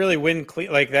he not really win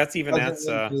clean? Like that's even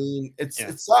it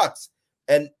sucks.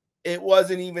 And it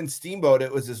wasn't even Steamboat.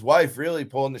 It was his wife really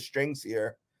pulling the strings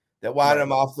here that wanted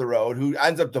him off the road, who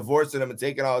ends up divorcing him and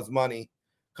taking all his money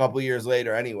a couple of years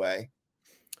later anyway.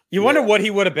 You wonder what he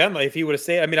would have been like if he would have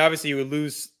stayed. I mean, obviously you would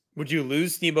lose. Would you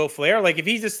lose Steamboat Flair? Like if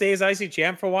he just stays IC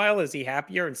champ for a while, is he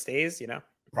happier and stays,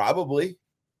 Probably.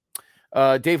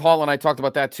 Dave Hall and I talked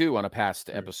about that too on a past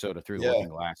episode of Through the Looking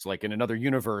Glass. Like in another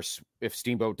universe, if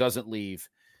Steamboat doesn't leave,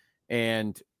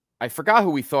 and I forgot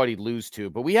who we thought he'd lose to,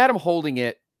 but we had him holding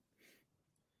it.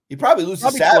 He probably loses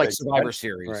to Savage, like Survivor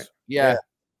Series. Right. Yeah.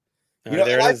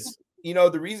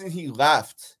 The reason he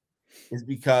left is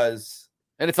because.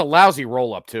 And it's a lousy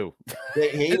roll up too. They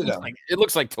hated him. It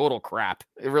looks like total crap.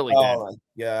 It really did. Oh my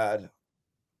God.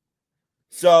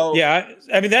 So yeah,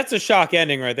 I mean that's a shock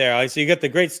ending right there. Like, so you got the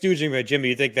great stooging by Jimmy.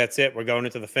 You think that's it? We're going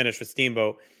into the finish with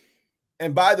Steamboat.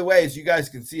 And by the way, as you guys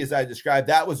can see, as I described,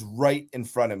 that was right in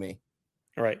front of me.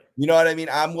 Right. You know what I mean?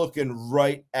 I'm looking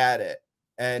right at it,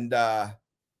 and I'm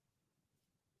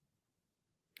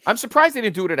surprised they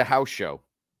didn't do it at a house show.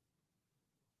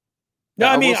 No,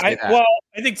 I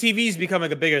think TV's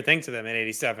becoming a bigger thing to them in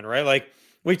 '87, right? Like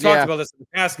we talked about this in the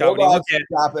past. Drop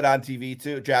it on TV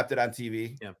too. Dropped it on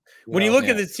TV. Yeah. When you look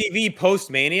at the TV post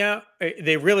Mania,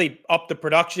 they really up the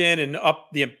production and up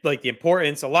the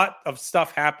importance. A lot of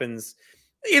stuff happens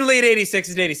in late '86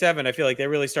 and '87. I feel like they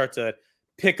really start to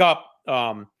pick up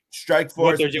Strike Force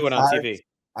what they're doing on TV.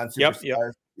 On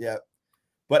Superstars. Yep.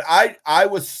 But I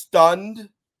was stunned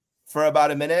for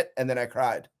about a minute, and then I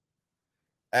cried.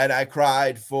 And I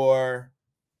cried for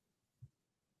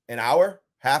an hour,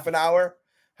 half an hour,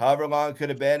 however long it could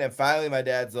have been. And finally, my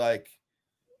dad's like,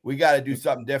 we got to do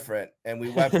something different. And we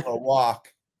went for a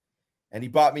walk. And he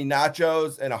bought me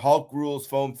nachos and a Hulk Rules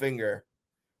foam finger,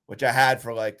 which I had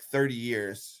for like 30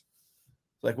 years.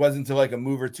 Like, wasn't until like a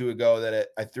move or two ago that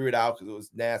I threw it out because it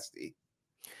was nasty.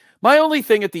 My only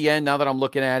thing at the end, now that I'm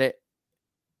looking at it,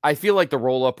 I feel like the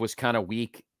roll-up was kind of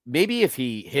weak. Maybe if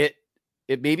he hit...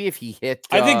 I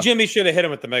think Jimmy should have hit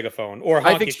him with the megaphone, or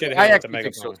Honky should have hit him with the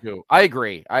megaphone. So too. I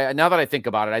agree. Now that I think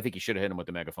about it, I think he should have hit him with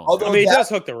the megaphone. Although he does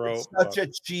hook the rope. Such a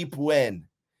cheap win.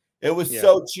 It was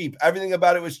so cheap. Everything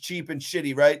about it was cheap and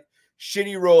shitty, right?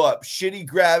 Shitty roll up, shitty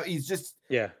grab. He's just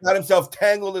got himself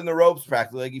tangled in the ropes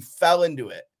practically. Like he fell into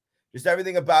it. Just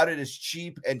everything about it is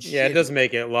cheap and shitty. Yeah, it does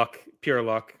make it luck, pure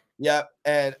luck. Yep.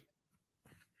 And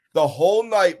the whole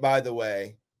night, by the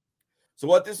way. So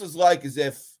what this was like is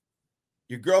if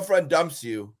your girlfriend dumps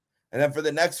you, and then for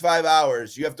the next 5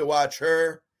 hours, you have to watch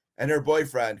her and her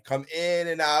boyfriend come in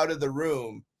and out of the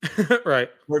room right,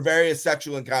 for various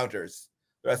sexual encounters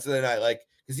the rest of the night. Like,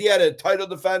 because he had a title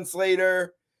defense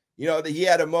later, that he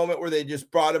had a moment where they just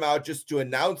brought him out just to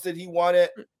announce that he won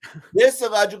it. This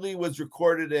allegedly was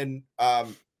recorded in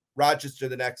Rochester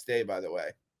the next day, by the way.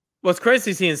 Well, it's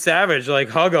crazy seeing Savage like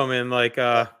hug him and like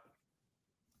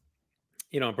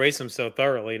embrace them so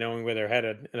thoroughly, knowing where they're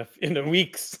headed in the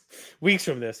weeks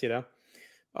from this, All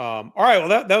right, well,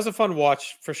 that was a fun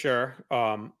watch for sure.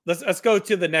 Let's go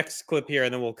to the next clip here,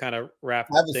 and then we'll kind of wrap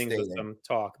things with some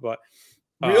talk. But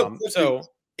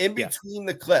in between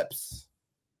the clips,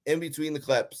 in the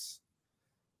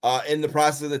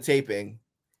process of the taping,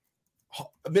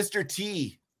 Mr.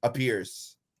 T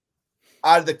appears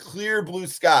out of the clear blue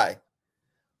sky.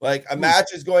 Like a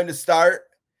match is going to start,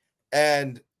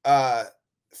 and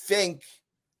Fink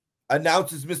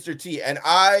announces Mr. T. And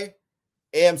I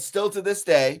am still to this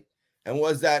day, and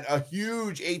was that a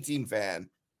huge A-Team fan.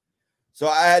 So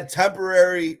I had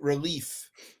temporary relief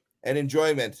and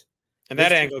enjoyment. And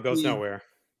that angle goes nowhere.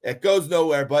 It goes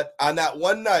nowhere. But on that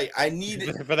one night, I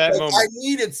needed for that moment. I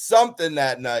needed something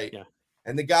that night. Yeah.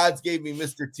 And the gods gave me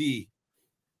Mr. T.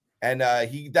 And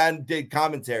he then did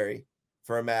commentary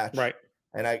for a match. Right.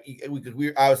 And I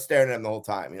was staring at him the whole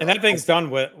time. And that thing's done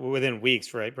within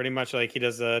weeks, right? Pretty much like he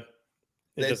does it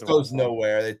goes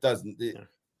nowhere. It doesn't.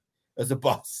 It's a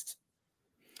bust.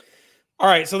 All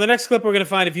right, so the next clip we're going to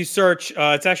find, if you search,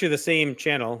 it's actually the same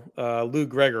channel, Lou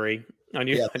Gregory on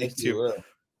YouTube.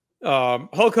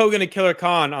 Hulk Hogan and Killer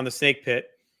Khan on the Snake Pit.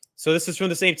 So this is from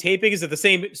the same taping. Is it the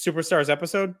same Superstars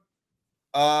episode?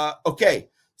 Okay,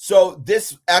 so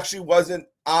this actually wasn't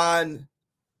on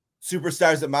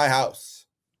Superstars at my house.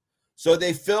 So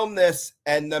they filmed this,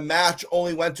 and the match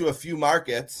only went to a few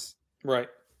markets. Right.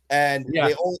 And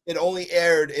it only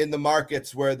aired in the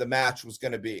markets where the match was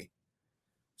going to be.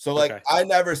 So, I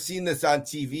never seen this on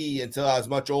TV until I was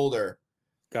much older,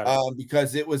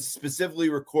 because it was specifically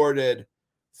recorded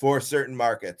for certain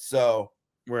markets. So,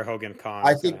 where Hogan Khan,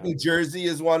 I think New Jersey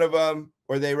is one of them,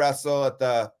 where they wrestle at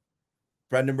the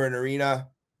Brendan Arena.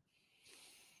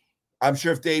 I'm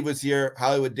sure if Dave was here,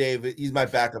 Hollywood Dave, he's my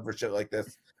backup for shit like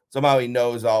this. Somehow he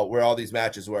knows where all these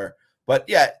matches were. But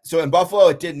yeah, so in Buffalo,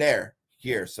 it didn't air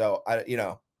here. So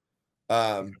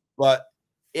but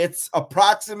it's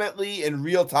approximately in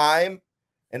real time,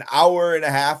 an hour and a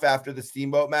half after the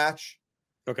Steamboat match.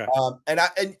 Okay.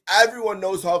 And everyone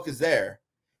knows Hulk is there,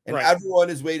 and everyone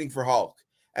is waiting for Hulk.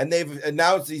 And they've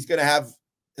announced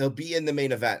he'll be in the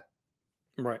main event.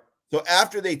 Right. So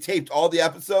after they taped all the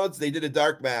episodes, they did a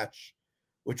dark match,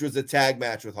 which was a tag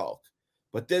match with Hulk.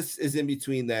 But this is in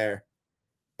between there.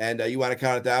 And you want to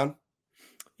count it down?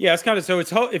 Yeah, it's kind of so.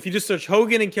 It's if you just search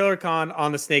Hogan and Killer Khan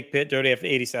on the Snake Pit, Dirty After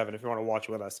 87. If you want to watch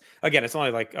with us, again, it's only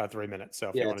like 3 minutes. So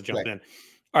if you want to jump in,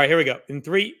 all right, here we go. In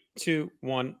 3, 2,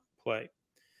 1, play.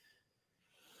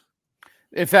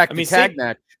 In fact, the tag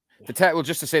match. Well,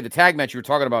 just to say, the tag match you were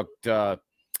talking about,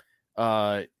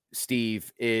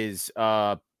 Steve, is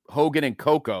Hogan and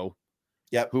Coco.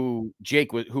 Yep. Who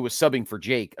was subbing for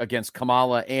Jake against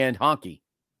Kamala and Honky.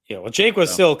 Yeah. Well, Jake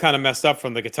was still kind of messed up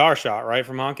from the guitar shot, right,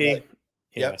 from Honky. Right.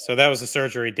 Yeah, so that was the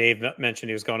surgery Dave mentioned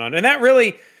he was going on. And that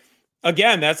really,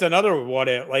 again, that's another what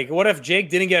if. Like, what if Jake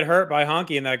didn't get hurt by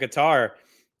Honky in that guitar?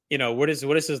 What does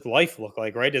his life look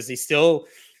like, right? Does he still,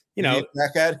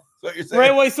 crackhead? What you're saying?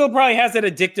 Right, well, he still probably has that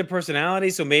addictive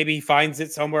personality, so maybe he finds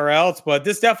it somewhere else. But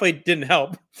this definitely didn't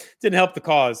help the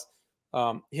cause.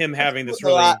 Him having this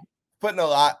putting a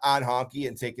lot on Honky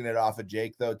and taking it off of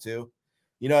Jake, though, too.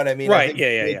 You know what I mean? Right, I think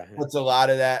Jake puts a lot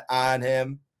of that on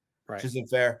him, which isn't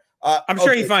fair. I'm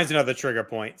sure he finds another trigger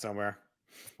point somewhere.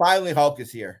 Finally, Hulk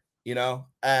is here,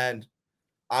 and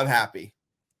I'm happy.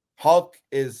 Hulk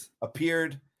is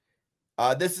appeared.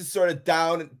 This is sort of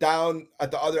down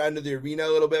at the other end of the arena a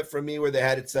little bit from me where they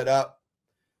had it set up.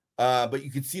 But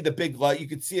you could see the big light. You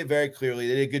could see it very clearly.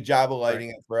 They did a good job of lighting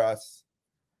it for us.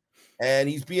 And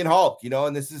he's being Hulk,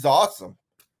 and this is awesome.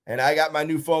 And I got my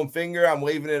new foam finger. I'm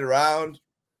waving it around.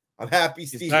 I'm happy.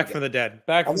 He's back from the dead.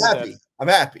 I'm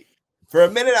happy. For a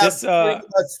minute, I was thinking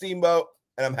about Steamboat,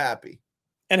 and I'm happy.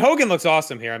 And Hogan looks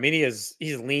awesome here. I mean, he's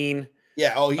lean.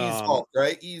 Yeah. Oh, he's Hulk,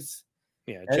 right? He's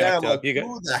jacked up.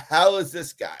 Who the hell is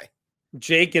this guy?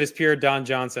 Jake get his peer Don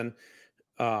Johnson.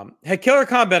 Had Killer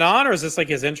Khan been on, or is this like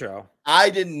his intro? I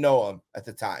didn't know him at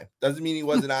the time. Doesn't mean he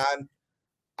wasn't on.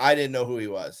 I didn't know who he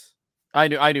was. I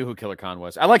knew who Killer Khan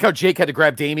was. I like how Jake had to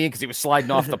grab Damien because he was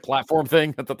sliding off the platform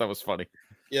thing. I thought that was funny.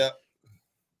 Yeah.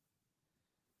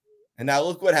 And now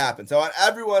look what happened. So I want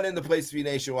everyone in the Place to Be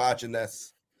Nation watching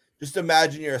this, just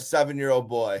imagine you're a 7-year-old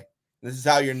boy. This is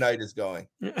how your night is going.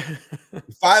 You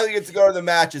finally get to go to the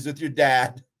matches with your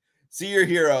dad, see your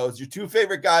heroes. Your two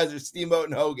favorite guys are Steamboat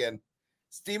and Hogan.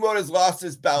 Steamboat has lost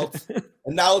his belt,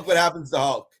 and now look what happens to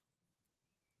Hulk.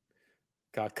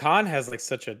 God, Khan has like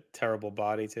such a terrible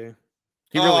body too.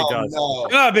 He really does. No.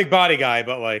 I'm not a big body guy,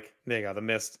 but like there you go, the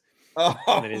mist. Oh,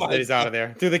 and then he's out of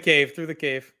there through the cave.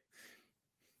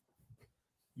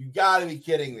 You gotta be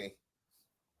kidding me.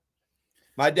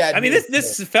 My dad. I mean,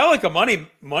 this felt like a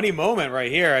money moment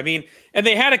right here. I mean, and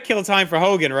they had to kill time for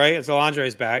Hogan, right? Until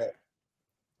Andre's back. Right.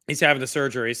 He's having the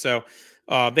surgery, so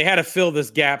they had to fill this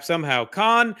gap somehow.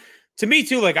 Khan, to me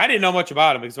too, like I didn't know much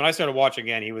about him because when I started watching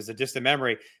again, he was a distant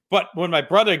memory. But when my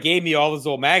brother gave me all those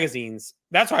old magazines,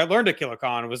 that's how I learned of Killer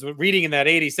Khan. Was reading in that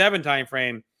 87 time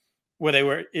frame where they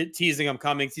were teasing him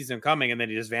coming, and then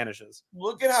he just vanishes.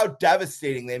 Look at how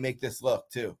devastating they make this look,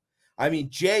 too. I mean,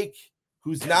 Jake,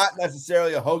 who's not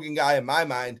necessarily a Hogan guy in my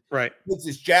mind, right? Puts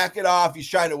his jacket off. He's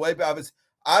trying to wipe it off his.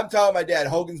 I'm telling my dad,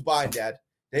 Hogan's blind, Dad.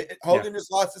 Hogan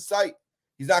just lost his sight.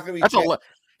 He's not going to be.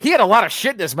 He had a lot of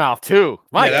shit in his mouth too.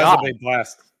 My God, that was a big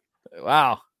blast.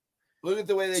 Wow. Look at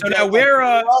the way they. So now, where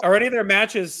are any of their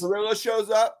matches? Gorilla shows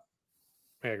up.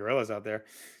 Yeah, Gorilla's out there.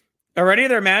 Are any of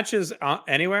their matches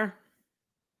anywhere?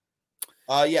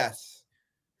 Yes,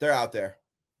 they're out there.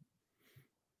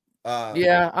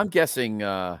 Yeah, I'm guessing.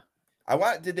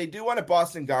 Did they do one at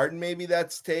Boston Garden? Maybe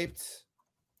that's taped.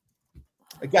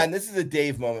 Again, this is a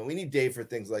Dave moment. We need Dave for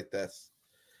things like this.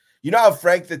 You know how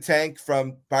Frank the Tank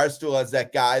from Barstool has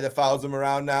that guy that follows him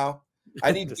around now?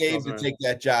 I need Dave to take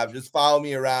that job. Just follow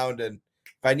me around, and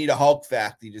if I need a Hulk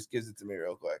fact, he just gives it to me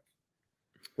real quick.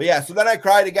 But yeah, so then I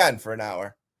cried again for an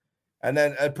hour. And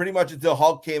then pretty much until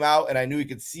Hulk came out and I knew he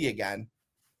could see again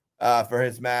for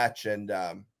his match. And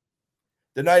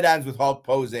the night ends with Hulk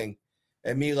posing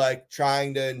and me like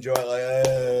trying to enjoy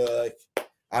it. Like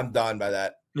I'm done by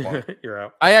that point. You're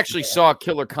out. I actually saw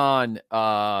Killer Khan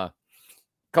about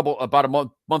a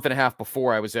month and a half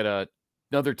before. I was at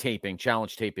another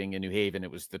challenge taping in New Haven. It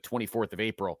was the 24th of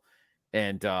April.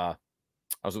 And I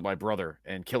was with my brother,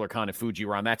 and Killer Khan and Fuji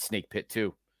were on that snake pit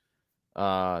too.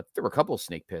 There were a couple of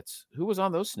snake pits. Who was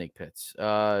on those snake pits?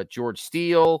 George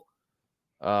Steele.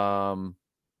 Tito,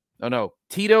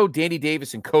 Danny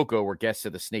Davis, and Coco were guests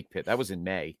of the snake pit. That was in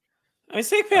May. I mean,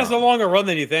 snake pit has a longer run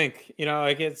than you think. You know,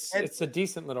 like it's a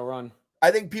decent little run.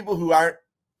 I think people who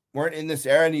weren't in this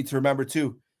era need to remember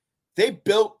too. They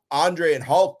built Andre and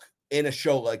Hulk in a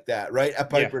show like that, right? At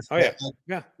Piper's Pit.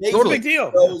 Yeah. It's a big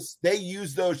deal. They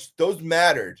used those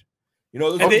mattered. You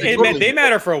know, they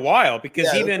matter for a while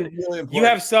because even really you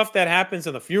have stuff that happens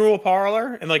in the funeral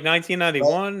parlor in like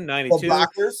 1991,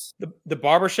 92, the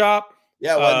barbershop.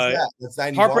 Yeah, that's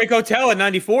 91. Heartbreak Hotel in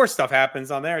 94 stuff happens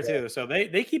on there too. So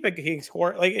they keep a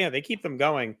score, they keep them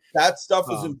going. That stuff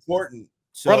was important.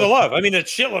 So, Brother Love. I mean, a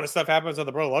shitload of stuff happens on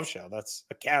the Brother Love show. That's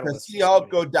a catalyst. To see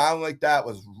Hulk go down like that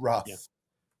was rough. Yeah.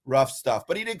 Rough stuff.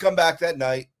 But he did come back that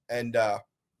night, and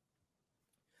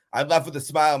I left with a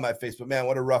smile on my face. But man,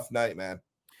 what a rough night, man.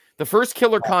 The first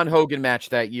Killer Khan Hogan match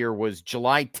that year was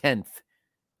July 10th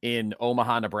in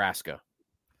Omaha, Nebraska.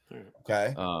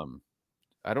 Okay.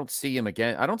 I don't see him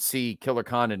again. I don't see Killer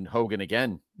Khan and Hogan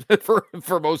again for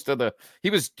most of the. He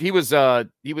was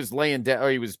laying down. Or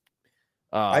he was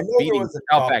beating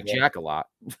Outback Jack a lot.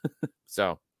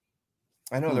 So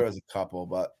I know there was a couple,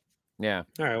 but yeah.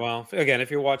 All right. Well, again, if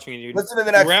you're watching and you listen to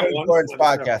the next 24-inch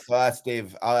podcast, I'll ask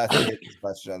Dave this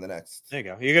question on the next. There you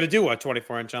go. You're gonna do a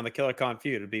 24-inch on the Killer Khan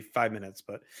feud. It'd be 5 minutes,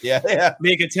 but yeah.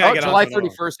 Make a tag. July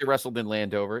 31st, they wrestled in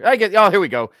Landover. Here we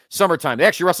go. Summertime. They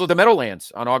actually wrestled the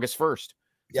Meadowlands on August 1st.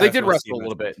 So they did wrestle a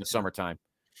little bit in the summertime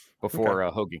before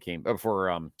Hogan came. Before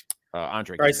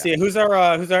Andre. All right, Steve. Who's our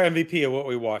MVP of what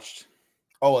we watched?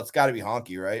 Oh, it's got to be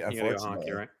Honky, right? Unfortunately,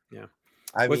 Honky, right? Yeah.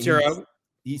 What's your?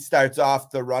 He starts off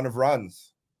the run of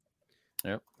runs.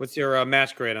 Yeah. What's your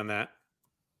match grade on that?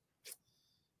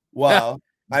 Well,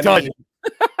 I mean,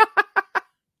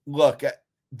 look,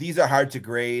 these are hard to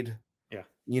grade. Yeah.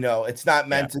 You know, it's not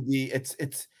meant to be.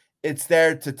 It's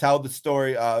there to tell the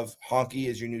story of Honky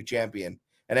is your new champion.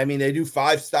 And I mean, they do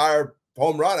 5-star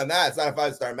home run on that. It's not a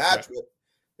 5-star match, but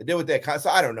they did what they kind of. So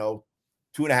I don't know,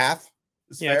 2.5.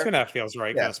 Yeah, fair? 2.5 feels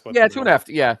right. Yeah, 2.5.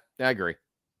 Yeah, I agree.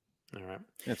 All right.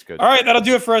 That's good. All right, that'll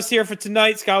do it for us here for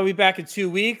tonight. Scott will be back in 2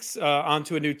 weeks on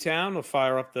to a new town. We'll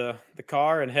fire up the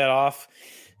car and head off.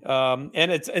 And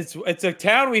it's a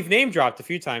town we've name dropped a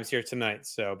few times here tonight.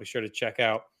 So be sure to check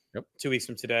out 2 weeks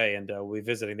from today, and we'll be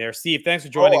visiting there. Steve, thanks for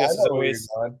joining us as always.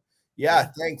 Yeah,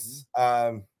 thanks.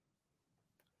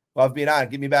 Love being on.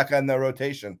 Get me back on the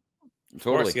rotation.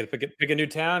 Totally. Of course, you got to pick a new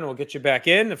town, and we'll get you back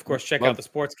in. Of course, check out the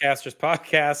Sportscasters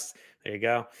podcast. There you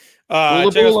go. Check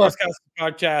out the Sportscasters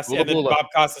podcast and then Bob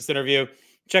Costas interview.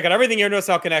 Check out everything here, North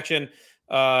South Connection,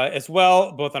 as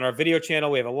well, both on our video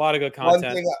channel. We have a lot of good content.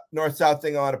 One thing, North-South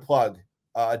thing I want to plug.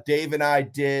 Dave and I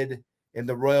did in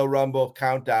the Royal Rumble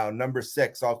countdown, number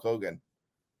 6, Hulk Hogan.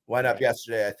 Went up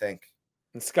yesterday, I think.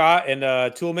 And Scott and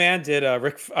Toolman did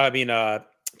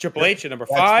Triple H at number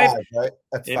 5. Right?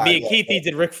 That's and 5, me and Keithy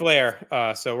did Ric Flair.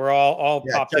 So we're all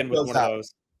popped in with one of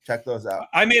those. Check those out.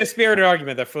 I made a spirited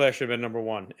argument that Flair should have been number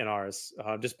 1 in ours,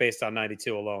 just based on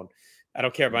 92 alone. I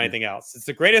don't care about anything else. It's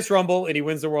the greatest Rumble, and he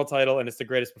wins the world title, and it's the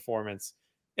greatest performance.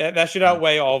 That should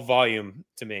outweigh all volume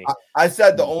to me. I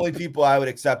said the only people I would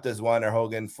accept as one are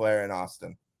Hogan, Flair, and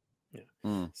Austin.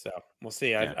 So we'll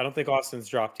see. I don't think Austin's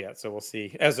dropped yet, so we'll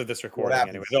see as of this recording.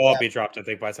 Anyway, they'll all be dropped, I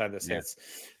think, by the time this hits.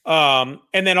 And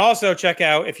then also check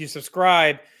out, if you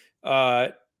subscribe to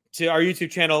our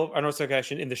YouTube channel, our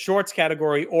notification in the Shorts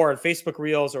category, or on Facebook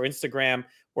Reels, or Instagram,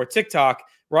 or TikTok.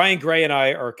 Ryan Gray and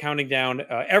I are counting down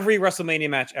every WrestleMania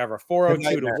match ever,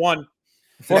 402 to 1.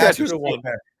 402 to 1.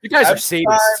 You guys are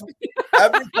sadists.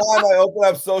 Every time I open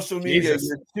up social media,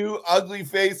 your two ugly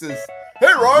faces. Hey,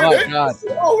 Ryan.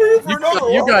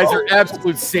 You guys are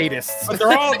absolute sadists. But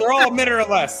they're all a minute or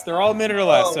less. They're all a minute or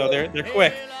less, so they're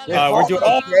quick. We're doing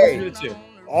all 402.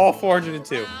 All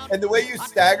 402. And the way you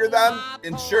stagger them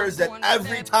ensures that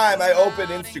every time I open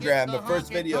Instagram, the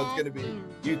first video is going to be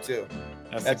you two.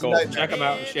 That's the goal. Check them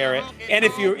out and share it. And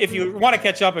if you want to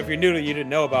catch up, if you're new to it, you didn't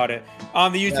know about it,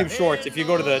 on the YouTube Shorts, if you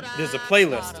go to there's a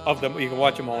playlist of them, you can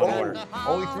watch them all in order.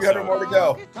 Only 300 more to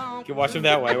go. You can watch them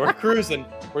that way. We're cruising.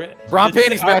 Our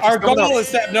goal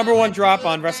is to have #1 drop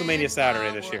on WrestleMania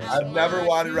Saturday this year. I've never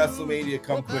wanted WrestleMania to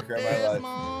come quicker in my life.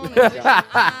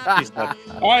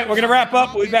 All right, we're going to wrap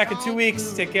up. We'll be back in 2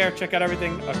 weeks. Take care. Check out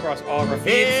everything across all of our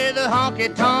feeds. Hey, the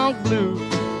honky tonk blues.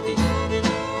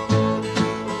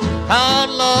 Oh,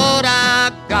 Lord, I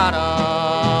got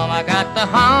 'em. I got the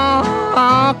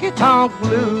honky tonk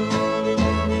blues.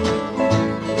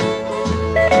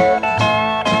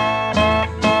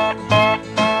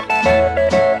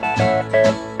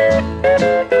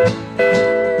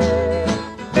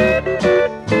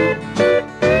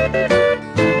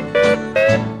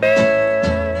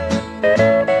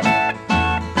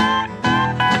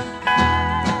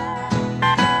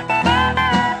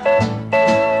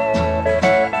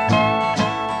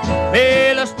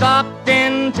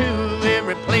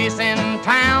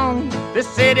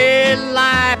 City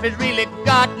life has really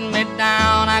gotten me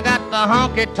down. I got the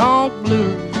honky tonk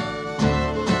blues.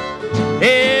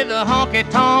 Hey, the honky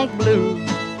tonk blues.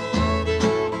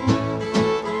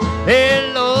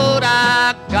 Hey, Lord,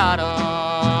 I got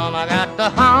 'em. I got the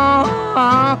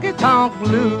honky tonk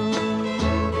blues.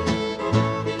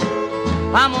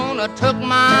 I'm gonna tuck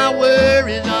my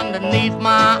worries underneath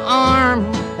my arm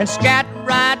and scat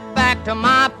right back to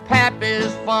my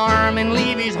pappy's farm and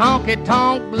leave his honky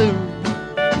tonk blues.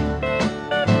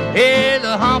 Hey,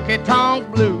 the honky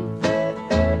tonk blues.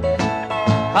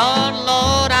 Oh,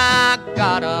 Lord, I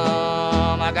got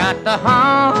 'em. I got the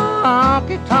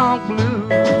honky tonk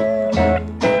blues.